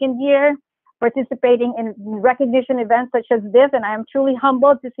my second year participating in recognition events such as this, and I am truly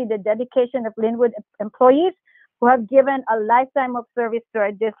humbled to see the dedication of Lynwood employees who have given a lifetime of service to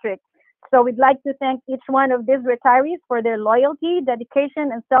our district. So we'd like to thank each one of these retirees for their loyalty,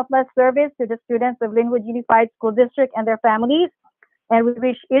 dedication, and selfless service to the students of Lynwood Unified School District and their families. And we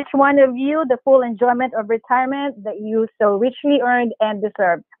wish each one of you the full enjoyment of retirement that you so richly earned and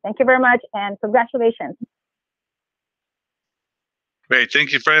deserve. Thank you very much, and congratulations. Great.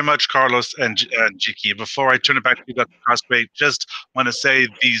 Thank you very much, Carlos and Jiki. Before I turn it back to you, Dr. Crossway, just want to say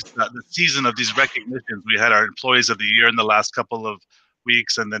the season of these recognitions, we had our Employees of the Year in the last couple of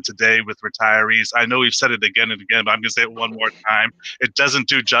weeks, and then today with retirees. I know we've said it again and again, but I'm going to say it one more time. It doesn't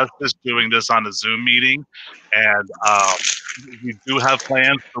do justice doing this on a Zoom meeting, and we do have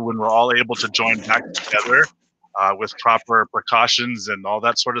plans for when we're all able to join back together with proper precautions and all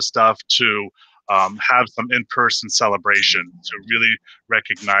that sort of stuff to have some in-person celebration to really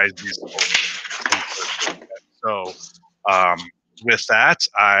recognize these folks. So with that,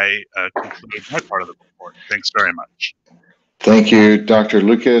 I conclude my part of the report. Thanks very much. Thank you, Dr.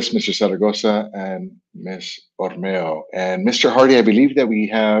 Lucas, Mr. Zaragoza, and Ms. Ormeo. And Mr. Hardy, I believe that we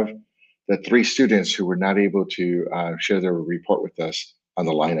have the 3 students who were not able to share their report with us on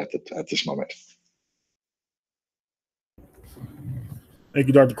the line at this moment. Thank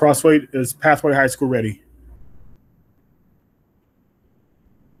you, Dr. Crossway. Is Pathway High School ready?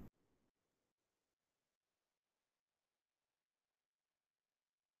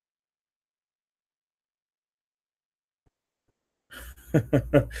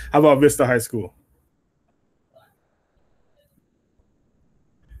 How about Vista High School?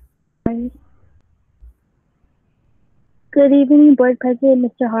 Good evening, Board President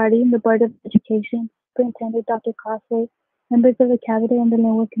Mr. Hardy, the Board of Education, Superintendent Dr. Crossway, members of the Cabinet and the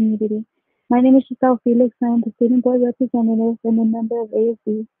Lynwood community. My name is Giselle Felix, and I am the Student Board Representative and a member of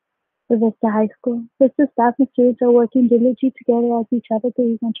ASB for Vista High School. Vista staff and students are working diligently together as we travel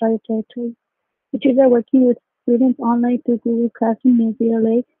through these uncharted territories. Teachers are working with students online through Google Classroom,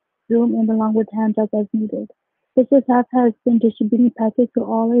 VLA, Zoom, and along with handouts as needed. Vista staff has been distributing packets to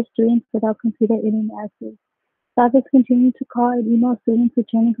all our students without computer internet access. Staff is continuing to call and email students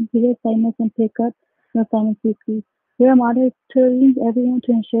returning computer assignments and pick up no assignments weekly. We are monitoring everyone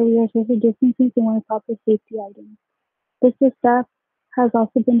to ensure we are social distancing and wearing proper safety items. Vista staff has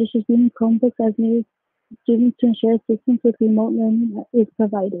also been distributing Chromebooks as needed students to ensure assistance with remote learning is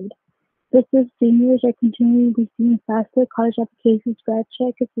provided. This is seniors are continually receiving FAFSA, college applications, grad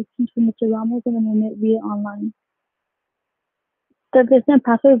check assistance from Mr. Ramos and amendment via online. The Vista and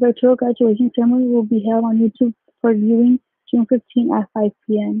Pathway virtual graduation ceremony will be held on YouTube for viewing June 15 at 5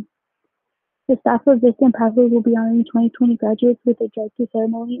 p.m. The staff of Vista and Pathway will be honoring 2020 graduates with a drive-thru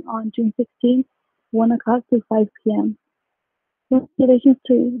ceremony on June 16, 1 o'clock to 5 p.m. Congratulations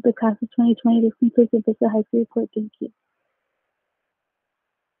to the class of 2020. This concludes the Vista High School report. Thank you.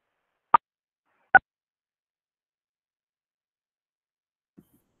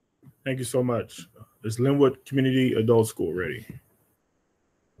 Thank you so much. Is Lynwood Community Adult School ready?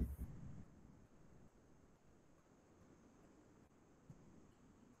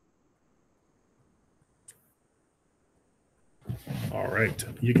 All right,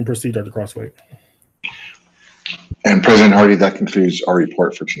 you can proceed, Dr. Crossway. And President Hardy, that concludes our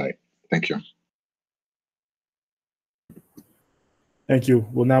report for tonight. Thank you. Thank you.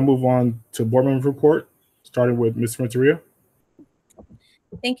 We'll now move on to board member report, starting with Ms. Renteria.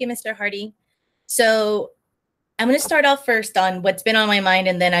 Thank you, Mr. Hardy. So I'm going to start off first on what's been on my mind,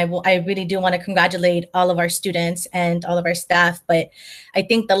 and then I really do want to congratulate all of our students and all of our staff. But I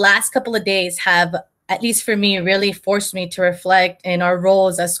think the last couple of days have, at least for me, really forced me to reflect in our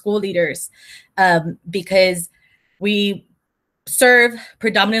roles as school leaders, because we serve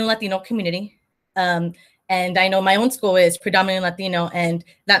predominantly Latino community. And I know my own school is predominantly Latino, and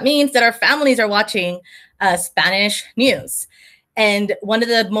that means that our families are watching Spanish news. And one of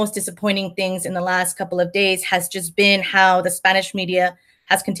the most disappointing things in the last couple of days has just been how the Spanish media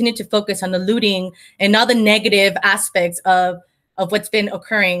has continued to focus on the looting and all the negative aspects of what's been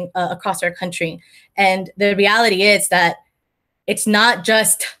occurring across our country. And the reality is that it's not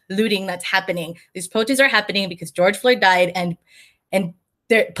just looting that's happening. These protests are happening because George Floyd died, and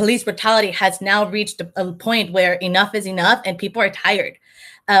the police brutality has now reached a point where enough is enough and people are tired.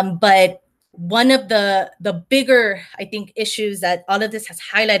 But one of the bigger, I think, issues that all of this has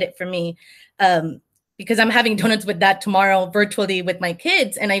highlighted for me, because I'm having donuts with that tomorrow virtually with my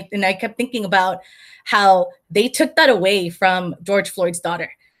kids, and I kept thinking about how they took that away from George Floyd's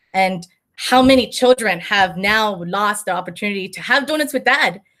daughter, and how many children have now lost the opportunity to have donuts with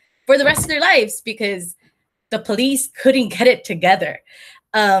dad for the rest of their lives because the police couldn't get it together.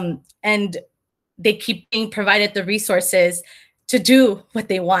 And they keep being provided the resources to do what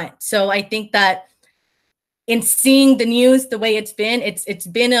they want. So I think that in seeing the news the way it's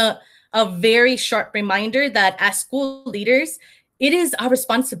been a very sharp reminder that as school leaders, it is our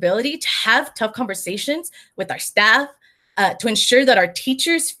responsibility to have tough conversations with our staff, to ensure that our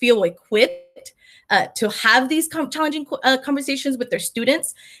teachers feel equipped to have these challenging conversations with their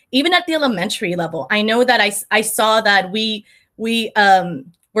students, even at the elementary level. I know that I saw that we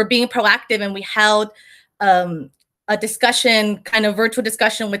were being proactive, and we held a discussion, kind of virtual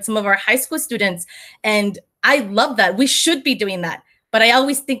discussion with some of our high school students. And I love that. We should be doing that. But I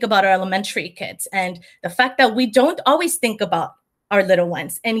always think about our elementary kids and the fact that we don't always think about our little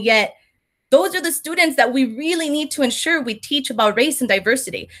ones. And yet those are the students that we really need to ensure we teach about race and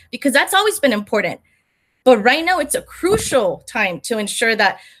diversity, because that's always been important. But right now it's a crucial time to ensure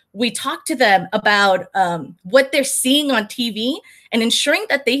that we talk to them about what they're seeing on TV and ensuring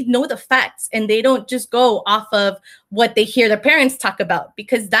that they know the facts and they don't just go off of what they hear their parents talk about,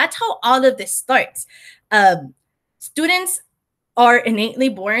 because that's how all of this starts. Students are innately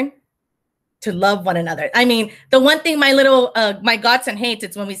born to love one another. I mean, the one thing my godson hates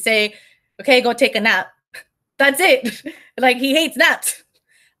is when we say, okay, go take a nap. That's it. Like, he hates naps.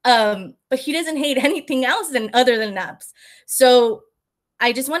 But he doesn't hate anything else other than naps. So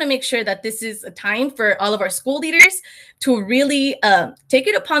I just want to make sure that this is a time for all of our school leaders to really take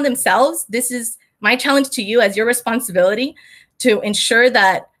it upon themselves. This is my challenge to you as your responsibility to ensure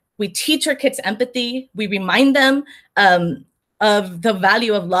that we teach our kids empathy, we remind them of the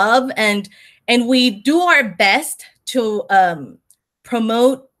value of love, and we do our best to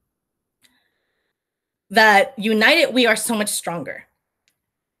promote that united we are so much stronger,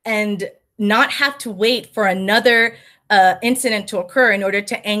 and not have to wait for another incident to occur in order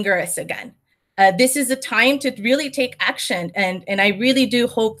to anger us again. This is a time to really take action. And I really do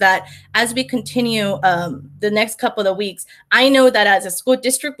hope that as we continue the next couple of weeks, I know that as a school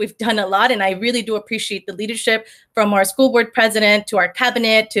district, we've done a lot, and I really do appreciate the leadership from our school board president to our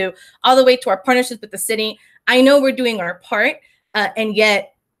cabinet to all the way to our partnerships with the city. I know we're doing our part, and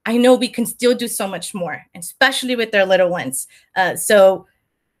yet I know we can still do so much more, especially with their little ones. So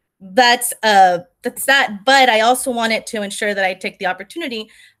that's that. But I also wanted to ensure that I take the opportunity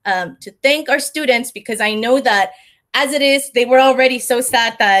to thank our students, because I know that as it is, they were already so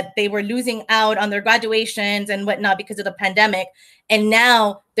sad that they were losing out on their graduations and whatnot because of the pandemic. And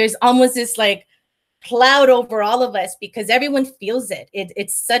now there's almost this like cloud over all of us because everyone feels it.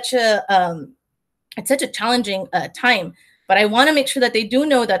 It's such a challenging time. But I want to make sure that they do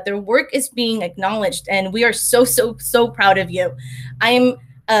know that their work is being acknowledged, and we are so proud of you. I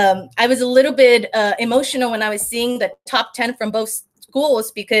was a little bit emotional when I was seeing the top 10 from both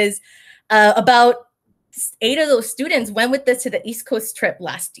schools because about 8 of those students went with us to the East Coast trip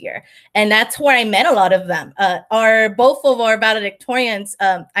last year. And that's where I met a lot of them. Both of our valedictorians,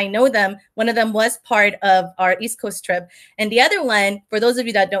 I know them. One of them was part of our East Coast trip. And the other one, for those of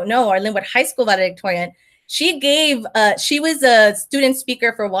you that don't know, our Lynwood High School valedictorian, she was a student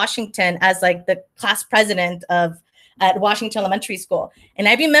speaker for Washington as like the class president at Washington Elementary School. And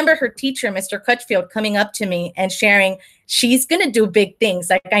I remember her teacher, Mr. Crutchfield, coming up to me and sharing, she's going to do big things.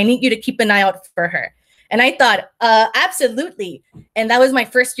 Like, I need you to keep an eye out for her. And I thought, absolutely. And that was my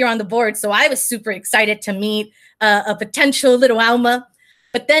first year on the board. So I was super excited to meet a potential little Alma.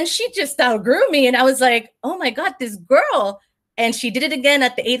 But then she just outgrew me. And I was like, oh my God, this girl. And she did it again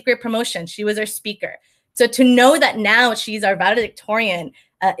at the 8th grade promotion. She was our speaker. So to know that now she's our valedictorian,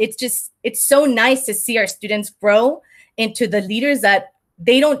 it's so nice to see our students grow into the leaders that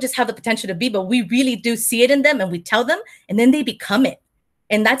they don't just have the potential to be, but we really do see it in them and we tell them, and then they become it.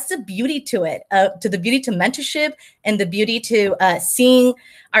 And that's the beauty to it, to the beauty to mentorship and the beauty to seeing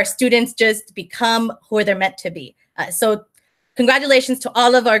our students just become who they're meant to be. So congratulations to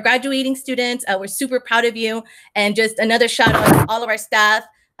all of our graduating students. We're super proud of you. And just another shout out to all of our staff,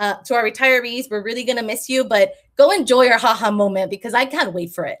 to our retirees. We're really gonna miss you, but go enjoy your haha moment because I can't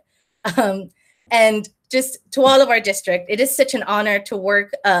wait for it. And just to all of our district, it is such an honor to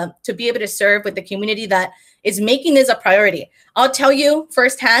work, to be able to serve with the community that is making this a priority. I'll tell you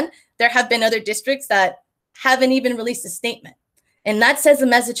firsthand, there have been other districts that haven't even released a statement. And that says a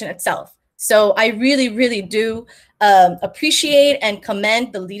message in itself. So I really, really do appreciate and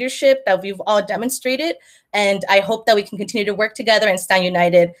commend the leadership that we've all demonstrated. And I hope that we can continue to work together and stand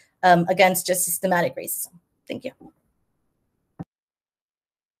united against just systematic racism. Thank you.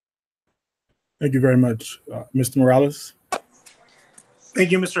 Thank you very much. Mr. Morales.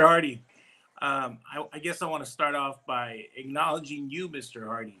 Thank you, Mr. Hardy. I guess I want to start off by acknowledging you, Mr.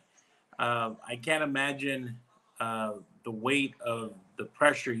 Hardy. I can't imagine the weight of the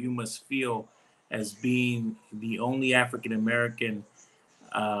pressure you must feel as being the only African-American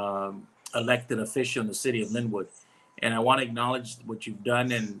elected official in the city of Lynwood. And I want to acknowledge what you've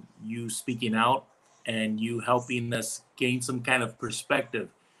done and you speaking out and you helping us gain some kind of perspective,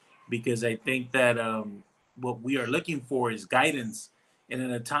 because I think that what we are looking for is guidance. And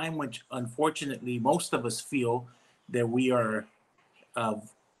in a time which, unfortunately, most of us feel that we are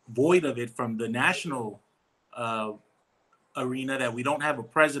void of it from the national arena, that we don't have a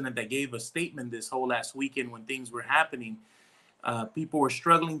president that gave a statement this whole last weekend when things were happening. People were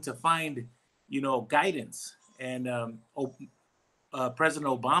struggling to find, guidance. And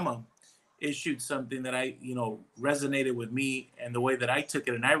President Obama issued something that resonated with me, and the way that I took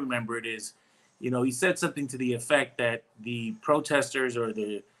it, and I remember it is, he said something to the effect that the protesters or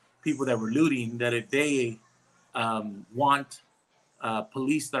the people that were looting, that if they want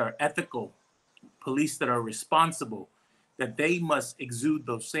police that are ethical, police that are responsible, that they must exude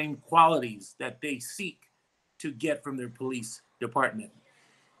those same qualities that they seek to get from their police department.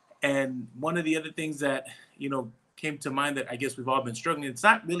 And one of the other things that, came to mind that I guess we've all been struggling, it's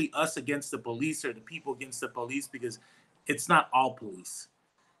not really us against the police or the people against the police, because it's not all police.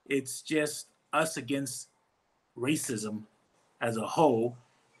 It's just us against racism as a whole,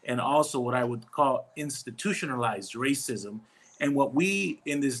 and also what I would call institutionalized racism. And what we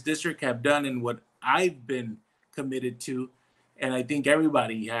in this district have done, and what I've been committed to, and I think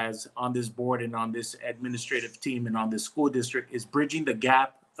everybody has on this board and on this administrative team and on this school district, is bridging the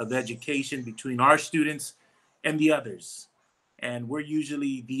gap of education between our students and the others. And we're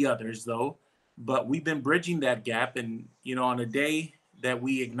usually the others though, but we've been bridging that gap. And, on a day that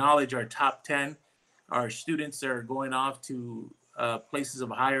we acknowledge our top 10, our students are going off to places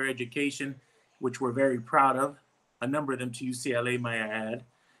of higher education, which we're very proud of. A number of them to UCLA, might I add,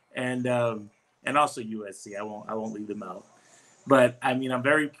 and also USC. I won't leave them out. But I'm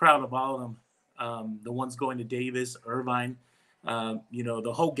very proud of all of them. The ones going to Davis, Irvine,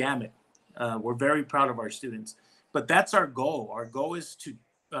 the whole gamut. We're very proud of our students. But that's our goal. Our goal is to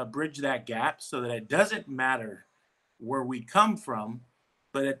bridge that gap so that it doesn't matter where we come from,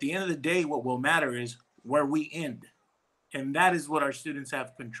 but at the end of the day, what will matter is where we end. And that is what our students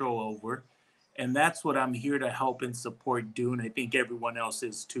have control over. And that's what I'm here to help and support do. And I think everyone else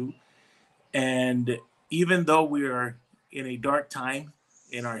is too. And even though we are in a dark time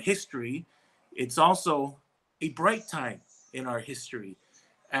in our history, it's also a bright time in our history.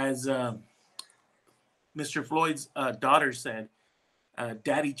 As Mr. Floyd's daughter said,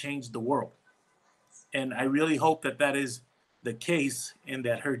 Daddy changed the world. And I really hope that that is the case and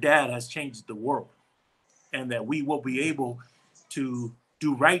that her dad has changed the world and that we will be able to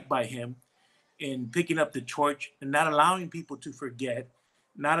do right by him in picking up the torch and not allowing people to forget,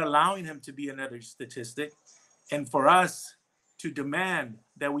 not allowing him to be another statistic, and for us to demand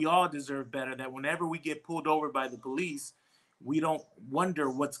that we all deserve better, that whenever we get pulled over by the police, we don't wonder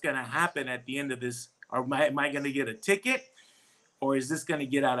what's going to happen at the end of this. Am I going to get a ticket, or is this going to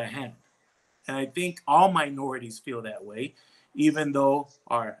get out of hand? And I think all minorities feel that way, even though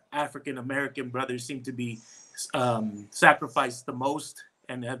our African American brothers seem to be sacrificed the most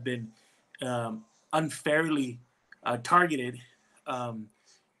and have been unfairly targeted.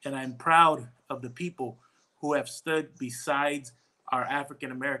 And I'm proud of the people who have stood besides our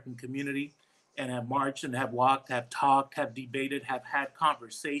African American community and have marched and have walked, have talked, have debated, have had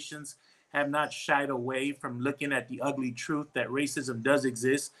conversations, have not shied away from looking at the ugly truth that racism does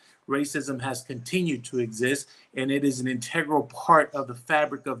exist. Racism has continued to exist, and it is an integral part of the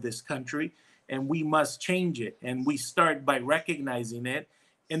fabric of this country, and we must change it. And we start by recognizing it,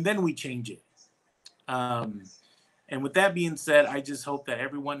 and then we change it. And with that being said, I just hope that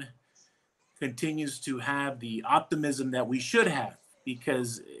everyone continues to have the optimism that we should have,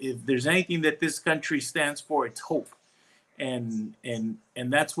 because if there's anything that this country stands for, it's hope. And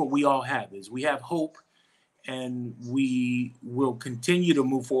that's what we all have, is we have hope, and we will continue to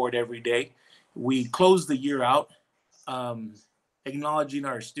move forward every day. We close the year out acknowledging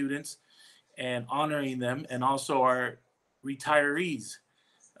our students and honoring them, and also our retirees.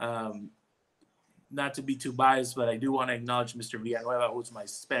 Not to be too biased, but I do want to acknowledge Mr. Villanueva, who's my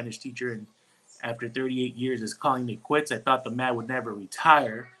Spanish teacher, and after 38 years is calling me quits. I thought the man would never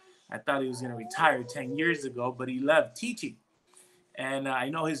retire. I thought he was going to retire 10 years ago, but he loved teaching. And I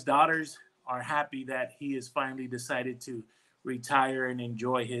know his daughters are happy that he has finally decided to retire and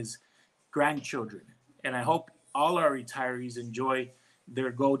enjoy his grandchildren. And I hope all our retirees enjoy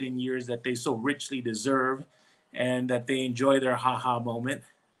their golden years that they so richly deserve, and that they enjoy their ha-ha moment,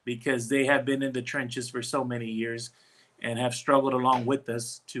 because they have been in the trenches for so many years and have struggled along with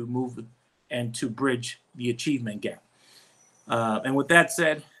us to move and to bridge the achievement gap. And with that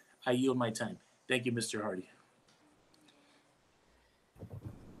said, I yield my time. Thank you, Mr. Hardy.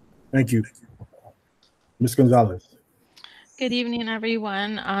 Thank you. Ms. Gonzalez. Good evening,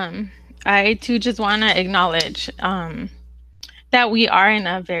 everyone. I too just want to acknowledge that we are in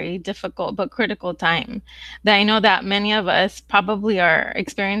a very difficult but critical time. That I know that many of us probably are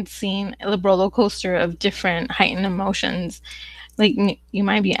experiencing a roller coaster of different heightened emotions. Like, you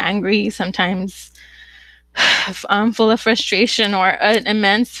might be angry, sometimes full of frustration, or an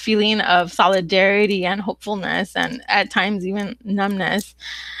immense feeling of solidarity and hopefulness, and at times even numbness.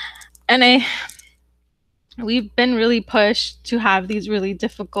 And we've been really pushed to have these really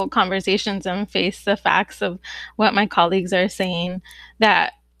difficult conversations and face the facts of what my colleagues are saying,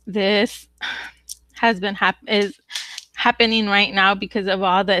 that this has been is happening right now because of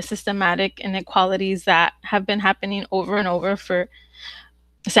all the systematic inequalities that have been happening over and over for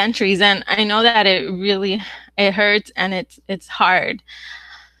centuries. And I know that it hurts and it's hard,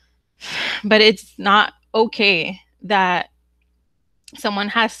 but it's not okay that someone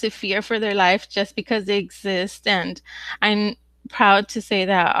has to fear for their life just because they exist. And I'm proud to say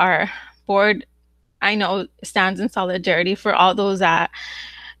that our board, I know, stands in solidarity for all those that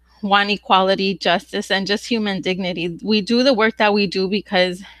want equality, justice, and just human dignity. We do the work that we do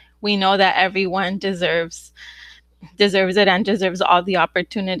because we know that everyone deserves it and deserves all the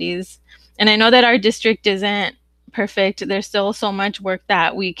opportunities. And I know that our district isn't perfect. There's still so much work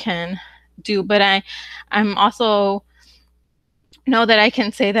that we can do, but I'm also know that I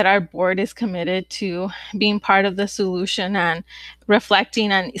can say that our board is committed to being part of the solution and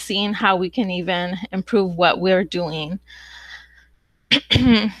reflecting and seeing how we can even improve what we're doing.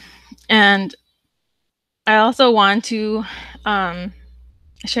 And I also want to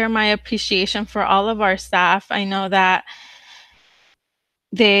share my appreciation for all of our staff. I know that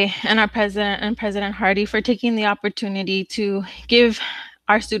they and our president and President Hardy for taking the opportunity to give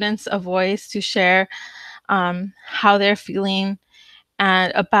our students a voice to share how they're feeling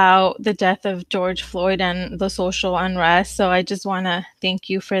and about the death of George Floyd and the social unrest. So I just want to thank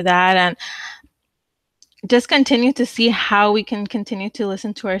you for that, and just continue to see how we can continue to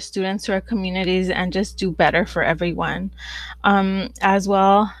listen to our students, to our communities, and just do better for everyone. As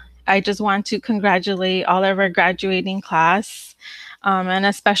well, I just want to congratulate all of our graduating class. And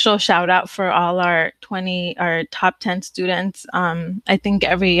a special shout out for all our top 10 students. I think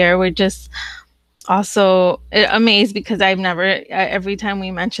every year we're just also amazed because every time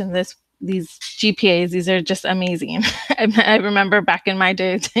we mention these GPAs, these are just amazing. I remember back in my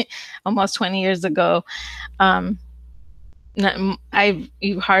day, almost 20 years ago,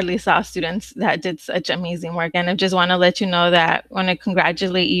 you hardly saw students that did such amazing work. And I just want to let you know that I want to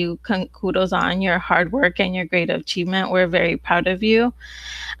congratulate you. Kudos on your hard work and your great achievement. We're very proud of you.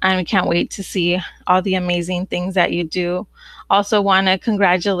 And we can't wait to see all the amazing things that you do. Also want to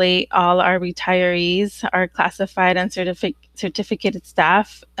congratulate all our retirees, our classified and certificated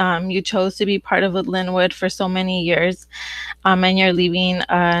staff. You chose to be part of Lynwood for so many years, and you're leaving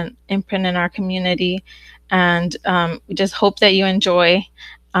an imprint in our community. And we just hope that you enjoy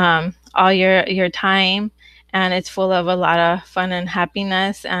all your time, and it's full of a lot of fun and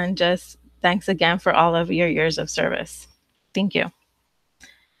happiness. And just thanks again for all of your years of service. Thank you.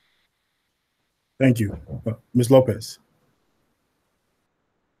 Thank you. Ms. Lopez.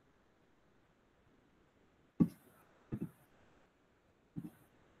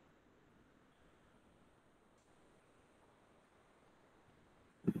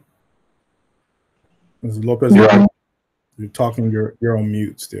 Ms. Lopez, you're talking, you're on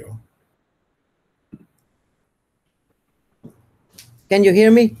mute still. Can you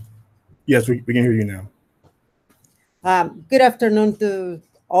hear me? Yes, we can hear you now. Good afternoon to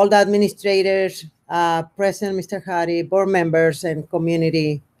all the administrators, President Mr. Hardy, board members, and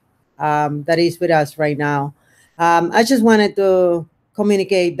community that is with us right now. I just wanted to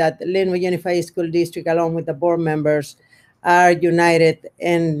communicate that Lynwood Unified School District, along with the board members, are united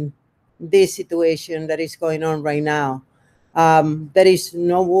in this situation that is going on right now. There is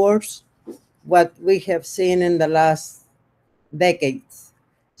no worse what we have seen in the last decades.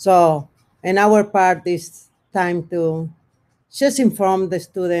 So, in our part, it's time to just inform the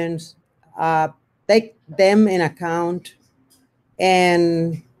students, take them in account,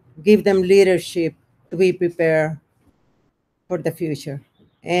 and give them leadership to be prepared for the future.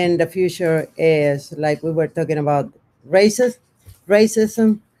 And the future is, like we were talking about,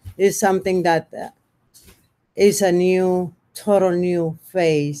 racism is something that is a total new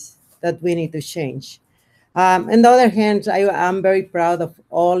phase that we need to change. On the other hand, I am very proud of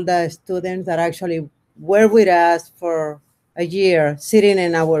all the students that actually were with us for a year, sitting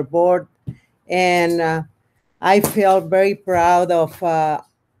in our board. And I feel very proud of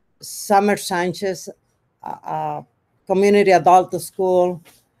Summer Sanchez, Community Adult School,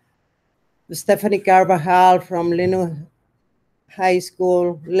 Stephanie Carvajal from Lynwood High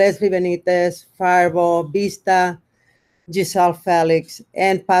School, Leslie Benitez, Farbo, Vista, Giselle Felix,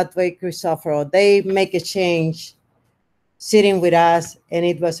 and Pathway Crisoforo. They make a change sitting with us, and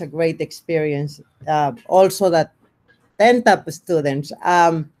it was a great experience. Also, that 10 top students.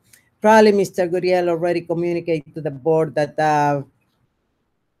 Probably Mr. Guriel already communicated to the board that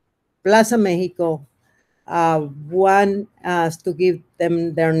Plaza Mexico want us to give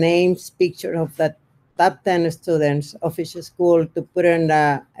them their names, picture of the top 10 students of each school to put in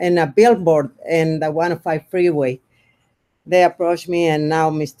a billboard in the 105 freeway. They approached me, and now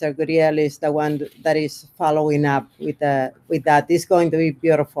Mr. Guriel is the one that is following up with that. It's going to be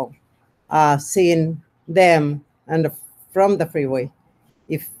beautiful seeing them from the freeway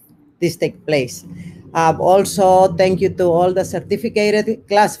if this takes place. Also, thank you to all the certificated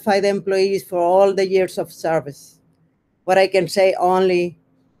classified employees for all the years of service. What I can say, only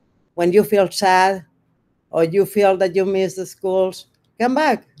when you feel sad or you feel that you miss the schools, come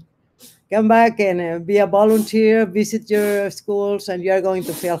back. Come back and be a volunteer, visit your schools, and you're going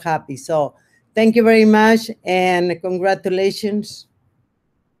to feel happy. So thank you very much, and congratulations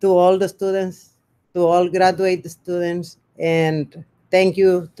to all the students, to all graduate students, and thank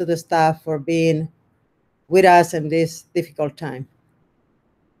you to the staff for being with us in this difficult time.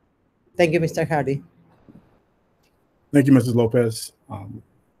 Thank you, Mr. Hardy. Thank you, Mrs. Lopez.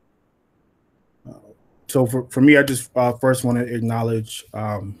 So for me, I just first want to acknowledge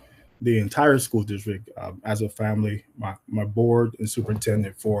the entire school district as a family, my board and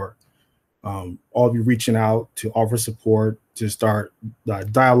superintendent, for all of you reaching out to offer support, to start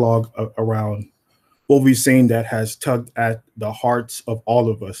dialogue around what we've seen that has tugged at the hearts of all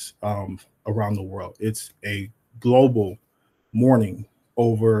of us around the world. It's a global mourning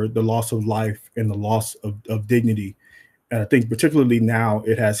over the loss of life and the loss of dignity. And I think particularly now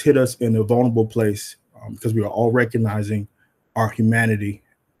it has hit us in a vulnerable place because we are all recognizing our humanity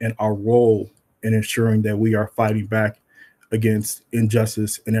and our role in ensuring that we are fighting back against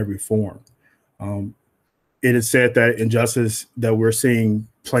injustice in every form. It is said that injustice that we're seeing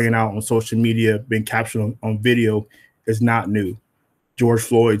playing out on social media, being captured on video, is not new. George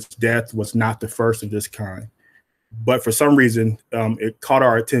Floyd's death was not the first of this kind. But for some reason, it caught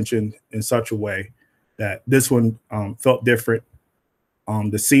our attention in such a way that this one felt different.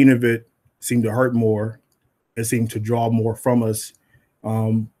 The scene of it seemed to hurt more. It seemed to draw more from us.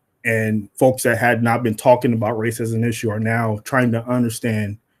 And folks that had not been talking about race as an issue are now trying to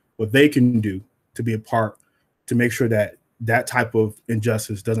understand what they can do to be a part to make sure that that type of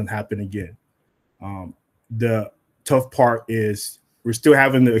injustice doesn't happen again. The tough part is we're still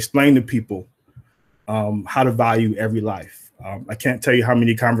having to explain to people how to value every life. I can't tell you how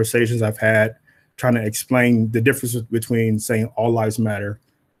many conversations I've had trying to explain the difference between saying all lives matter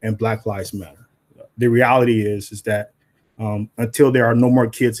and Black Lives Matter. The reality is that until there are no more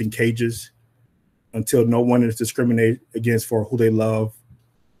kids in cages, until no one is discriminated against for who they love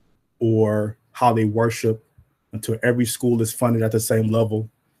or how they worship, until every school is funded at the same level,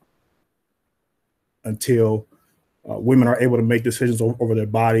 until women are able to make decisions over their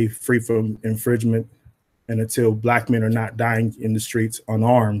body free from infringement, and until Black men are not dying in the streets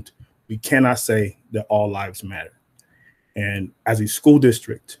unarmed, we cannot say that all lives matter. And as a school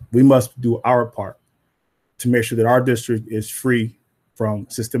district, we must do our part to make sure that our district is free from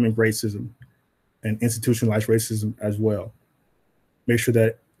systemic racism and institutionalized racism as well. Make sure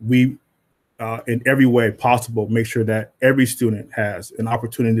that we, in every way possible, make sure that every student has an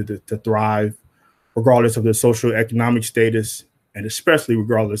opportunity to thrive, regardless of their social economic status, and especially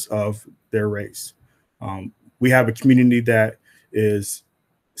regardless of their race. We have a community that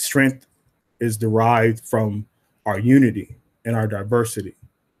strength is derived from our unity and our diversity.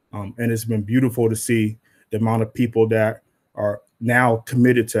 And it's been beautiful to see the amount of people that are now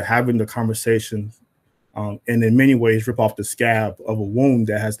committed to having the conversation and in many ways rip off the scab of a wound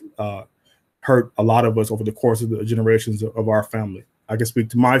that has hurt a lot of us over the course of the generations of our family. I can speak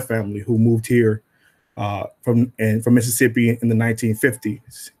to my family who moved here from Mississippi in the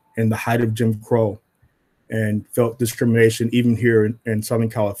 1950s in the height of Jim Crow and felt discrimination even here in Southern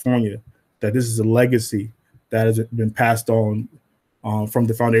California, that this is a legacy that has been passed on from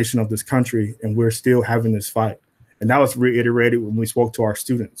the foundation of this country, and we're still having this fight. And that was reiterated when we spoke to our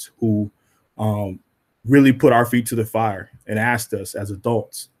students who really put our feet to the fire and asked us as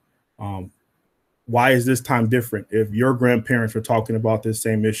adults, why is this time different? If your grandparents were talking about this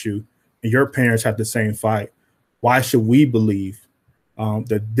same issue and your parents had the same fight, why should we believe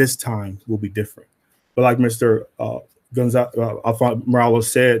that this time will be different? But like Mr.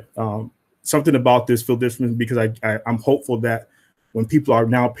 Morales said, something about this feels different because I'm hopeful that when people are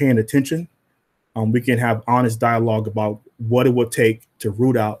now paying attention, we can have honest dialogue about what it would take to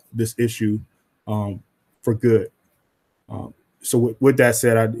root out this issue for good. So with that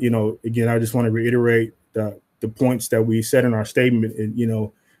said, again, I just want to reiterate the points that we said in our statement,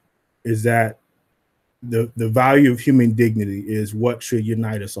 and, is that the value of human dignity is what should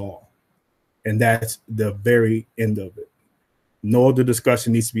unite us all. And that's the very end of it. No other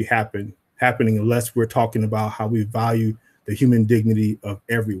discussion needs to be happening unless we're talking about how we value the human dignity of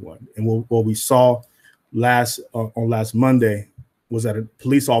everyone. And what we saw on last Monday was that a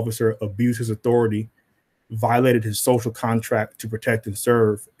police officer abused his authority, violated his social contract to protect and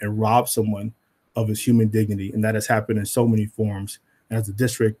serve, and robbed someone of his human dignity. And that has happened in so many forms. And as a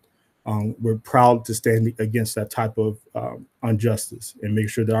district, we're proud to stand against that type of injustice and make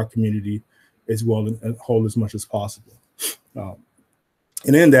sure that our community is well and whole as much as possible.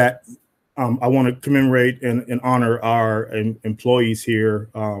 And in that, I want to commemorate and honor our employees here,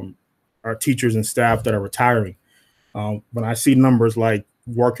 our teachers and staff that are retiring. When I see numbers like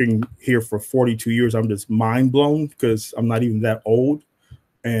working here for 42 years, I'm just mind blown because I'm not even that old.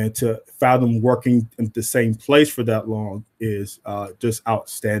 And to fathom working in the same place for that long is just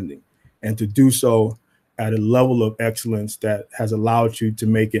outstanding. And to do so at a level of excellence that has allowed you to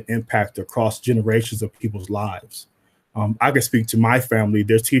make an impact across generations of people's lives. I can speak to my family.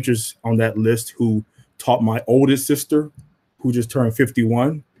 There's teachers on that list who taught my oldest sister, who just turned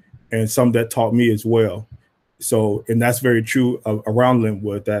 51, and some that taught me as well. So, and that's very true around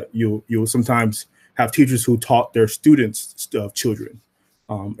Lynwood, that you'll sometimes have teachers who taught their students children.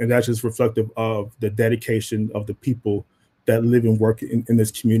 And that's just reflective of the dedication of the people that live and work in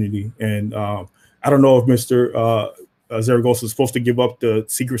this community. And I don't know if Mr. Zaragoza is supposed to give up the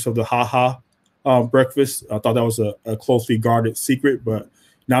secrets of the breakfast. I thought that was a closely guarded secret, but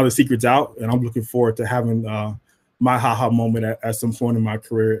now the secret's out, and I'm looking forward to having my moment at some point in my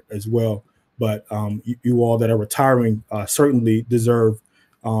career as well. But you all that are retiring certainly deserve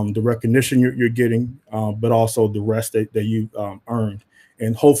the recognition you're getting, but also the rest that you earned.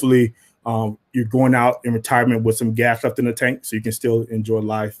 And hopefully you're going out in retirement with some gas left in the tank so you can still enjoy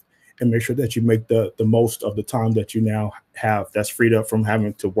life and make sure that you make the most of the time that you now have that's freed up from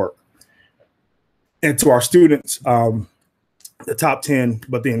having to work. And to our students, the top 10,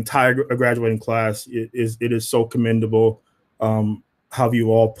 but the entire graduating class, it is so commendable how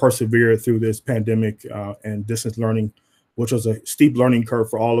you all persevered through this pandemic and distance learning, which was a steep learning curve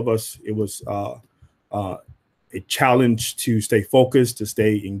for all of us. It was a challenge to stay focused, to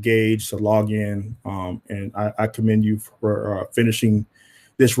stay engaged, to log in. And I commend you for finishing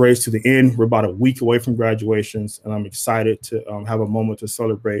this race to the end. We're about a week away from graduations, and I'm excited to have a moment to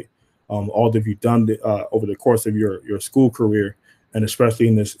celebrate all that you've done over the course of your school career, and especially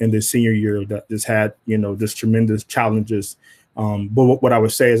in this senior year that just had, this tremendous challenges. But what I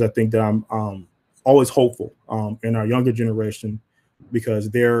would say is I think that I'm always hopeful in our younger generation, because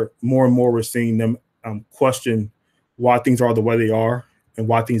they're more and more we're seeing them question why things are the way they are and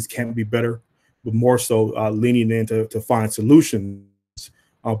why things can't be better, but more so leaning in to find solutions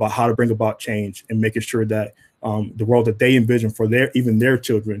about how to bring about change and making sure that the world that they envision for their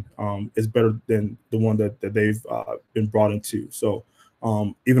children is better than the one that they've been brought into. So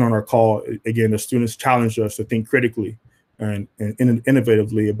even on our call, again, the students challenged us to think critically and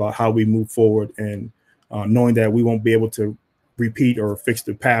innovatively about how we move forward, and knowing that we won't be able to repeat or fix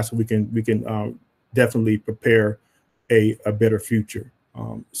the past, we can definitely prepare a better future.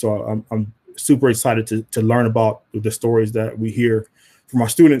 So I'm super excited to learn about the stories that we hear from our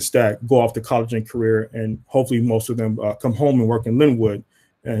students that go off to college and career, and hopefully most of them come home and work in Lynwood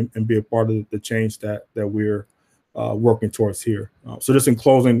and be a part of the change that we're working towards here. So just in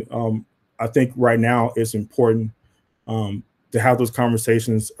closing, I think right now it's important to have those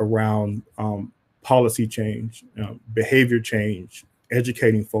conversations around policy change, behavior change,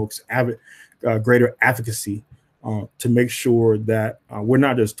 educating folks, greater advocacy to make sure that we're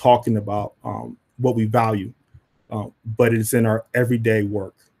not just talking about what we value, but it's in our everyday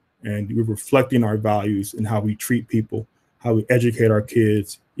work, and we're reflecting our values in how we treat people, how we educate our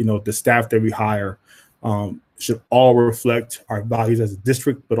kids. The staff that we hire should all reflect our values as a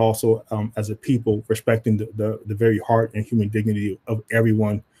district, but also as a people, respecting the very heart and human dignity of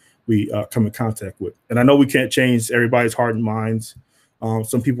everyone we come in contact with. And I know we can't change everybody's heart and minds.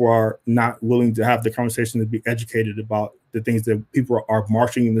 Some people are not willing to have the conversation to be educated about the things that people are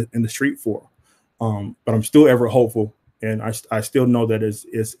marching in the street for. But I'm still ever hopeful, and I still know that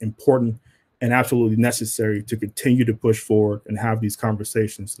it's important and absolutely necessary to continue to push forward and have these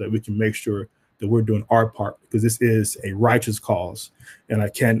conversations so that we can make sure that we're doing our part, because this is a righteous cause, and I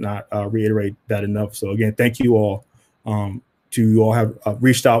cannot reiterate that enough. So again, thank you all. To you all have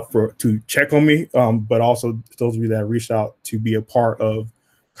reached out to check on me, but also those of you that have reached out to be a part of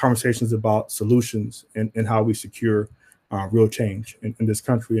conversations about solutions and how we secure real change in this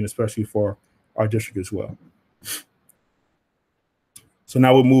country, and especially for our district as well. So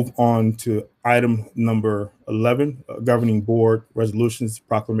now we'll move on to item number 11, governing board resolutions,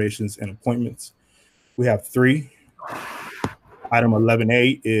 proclamations, and appointments. We have 3. Item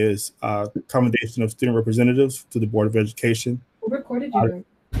 11A is commendation of student representatives to the Board of Education. Recorded Item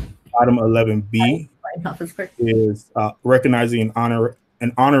 11B is recognizing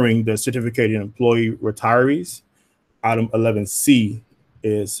and honoring the certificated employee retirees. Item 11C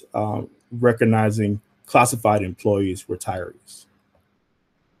is recognizing classified employees retirees.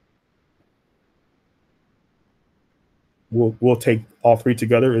 We'll take all 3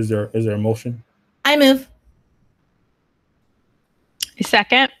 together. Is there a motion? I move.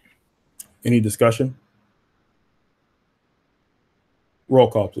 Second. Any discussion? Roll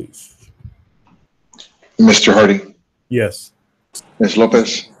call, please. Mr. Hardy. Yes. Ms.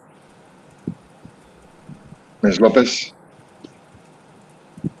 Lopez. Ms. Lopez.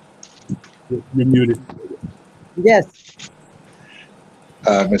 You're muted. Yes.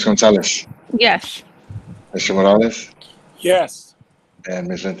 Ms. Gonzalez. Yes. Mr. Morales. Yes. And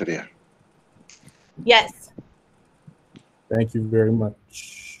Ms. Renteria. Yes. Thank you very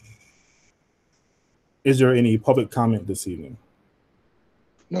much. Is there any public comment this evening?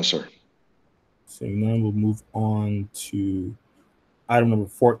 No, sir. Seeing none, we'll move on to item number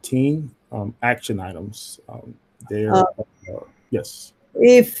 14, action items. Yes.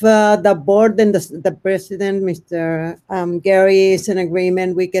 If the board and the president, Mr. Gary, is in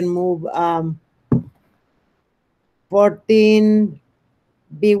agreement, we can move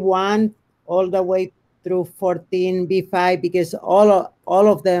 14B1 all the way through 14B5, because all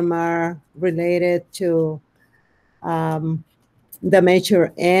of them are related to the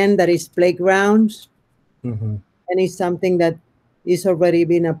Measure N, that is playgrounds. Mm-hmm. And it's something that is already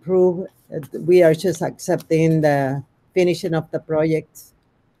been approved. We are just accepting the finishing of the projects.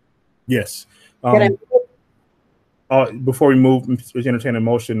 Yes. Before we move, we entertain a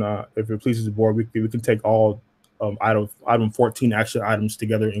motion. If it pleases the board, we can take all item 14 action items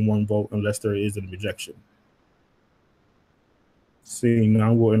together in one vote unless there is an objection. Seeing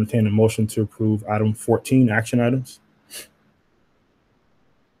none, we'll entertain a motion to approve item 14 action items.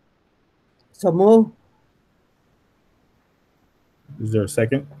 So move. Is there a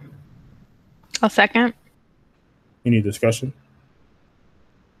second? I'll second. Any discussion?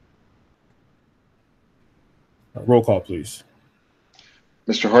 Roll call, please.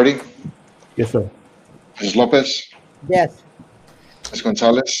 Mr. Hardy? Yes, sir. Ms. Lopez? Yes. Ms.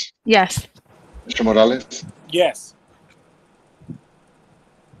 Gonzalez? Yes. Mr. Morales? Yes.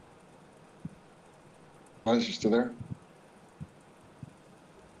 Morales, you still there?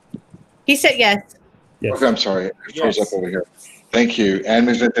 He said yes. Yes. Okay, I'm sorry. It froze Yes. up over here. Thank you. And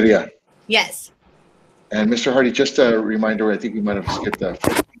Ms. Renteria? Yes. And Mr. Hardy, just a reminder, I think we might have skipped that.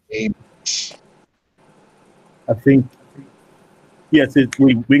 I think, yes,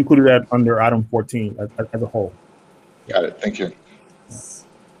 we included that under item 14 as a whole. Got it. Thank you. So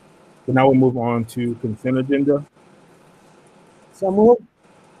now we'll move on to consent agenda. So move.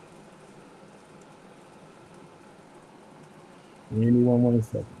 Anyone want a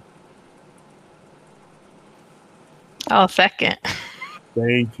second? I'll second.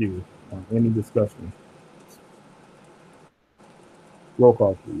 Thank you. Any discussion? Roll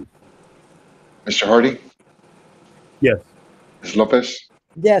call, please. Mr. Hardy? Yes. Ms. Lopez?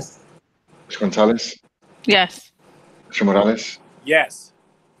 Yes. Ms. Gonzalez? Yes. Mr. Morales? Yes.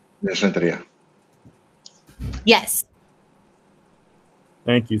 Ms. Renteria? Yes.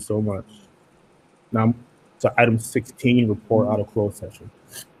 Thank you so much. Now to item 16, report out of closed session.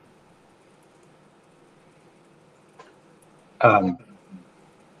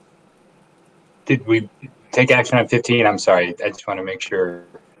 Did we take action on 15? I'm sorry. I just want to make sure.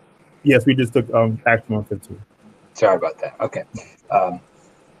 Yes, we just took action on 15. Sorry about that. Okay.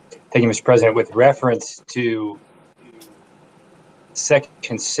 Thank you, Mr. President. With reference to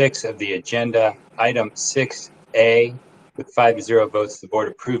section 6 of the agenda, item 6A, with 5-0 votes, the board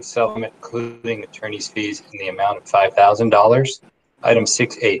approved settlement, including attorney's fees in the amount of $5,000. Item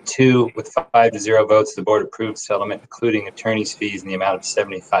 6A2, with 5-0 votes, the board approved settlement, including attorney's fees in the amount of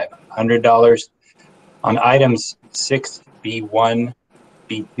 $7,500. On items 6B1,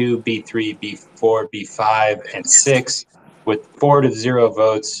 B2, B3, B4, B5, and 6, with 4-0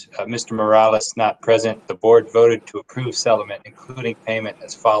 votes, Mr. Morales not present, the board voted to approve settlement, including payment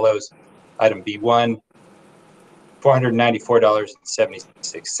as follows. Item B1,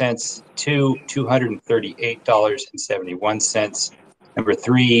 $494.76. 2, $238.71. Number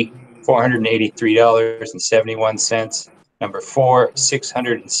 3, $483.71. Number 4,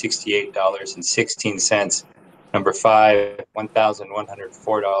 $668.16. Number 5,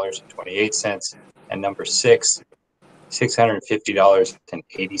 $1,104.28. And number 6,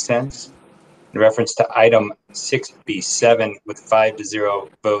 $650.80. In reference to item 6B7, with 5-0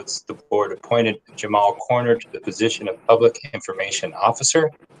 votes, the board appointed Jamal Corner to the position of Public Information Officer.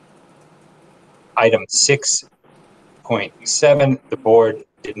 Item 6.7, the board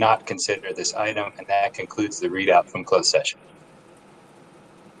did not consider this item, and that concludes the readout from closed session.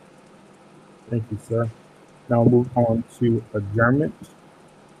 Thank you, sir. Now we'll move on to adjournment.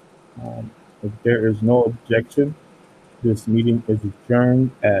 If there is no objection, this meeting is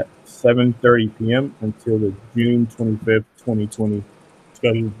adjourned at 7:30 p.m. until the June 25th, 2020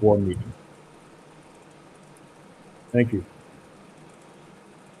 scheduled board meeting. Thank you.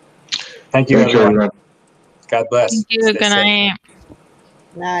 Thank you, everyone. God bless. Thank you. Good night.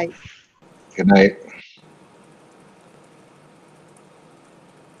 Night. Good night.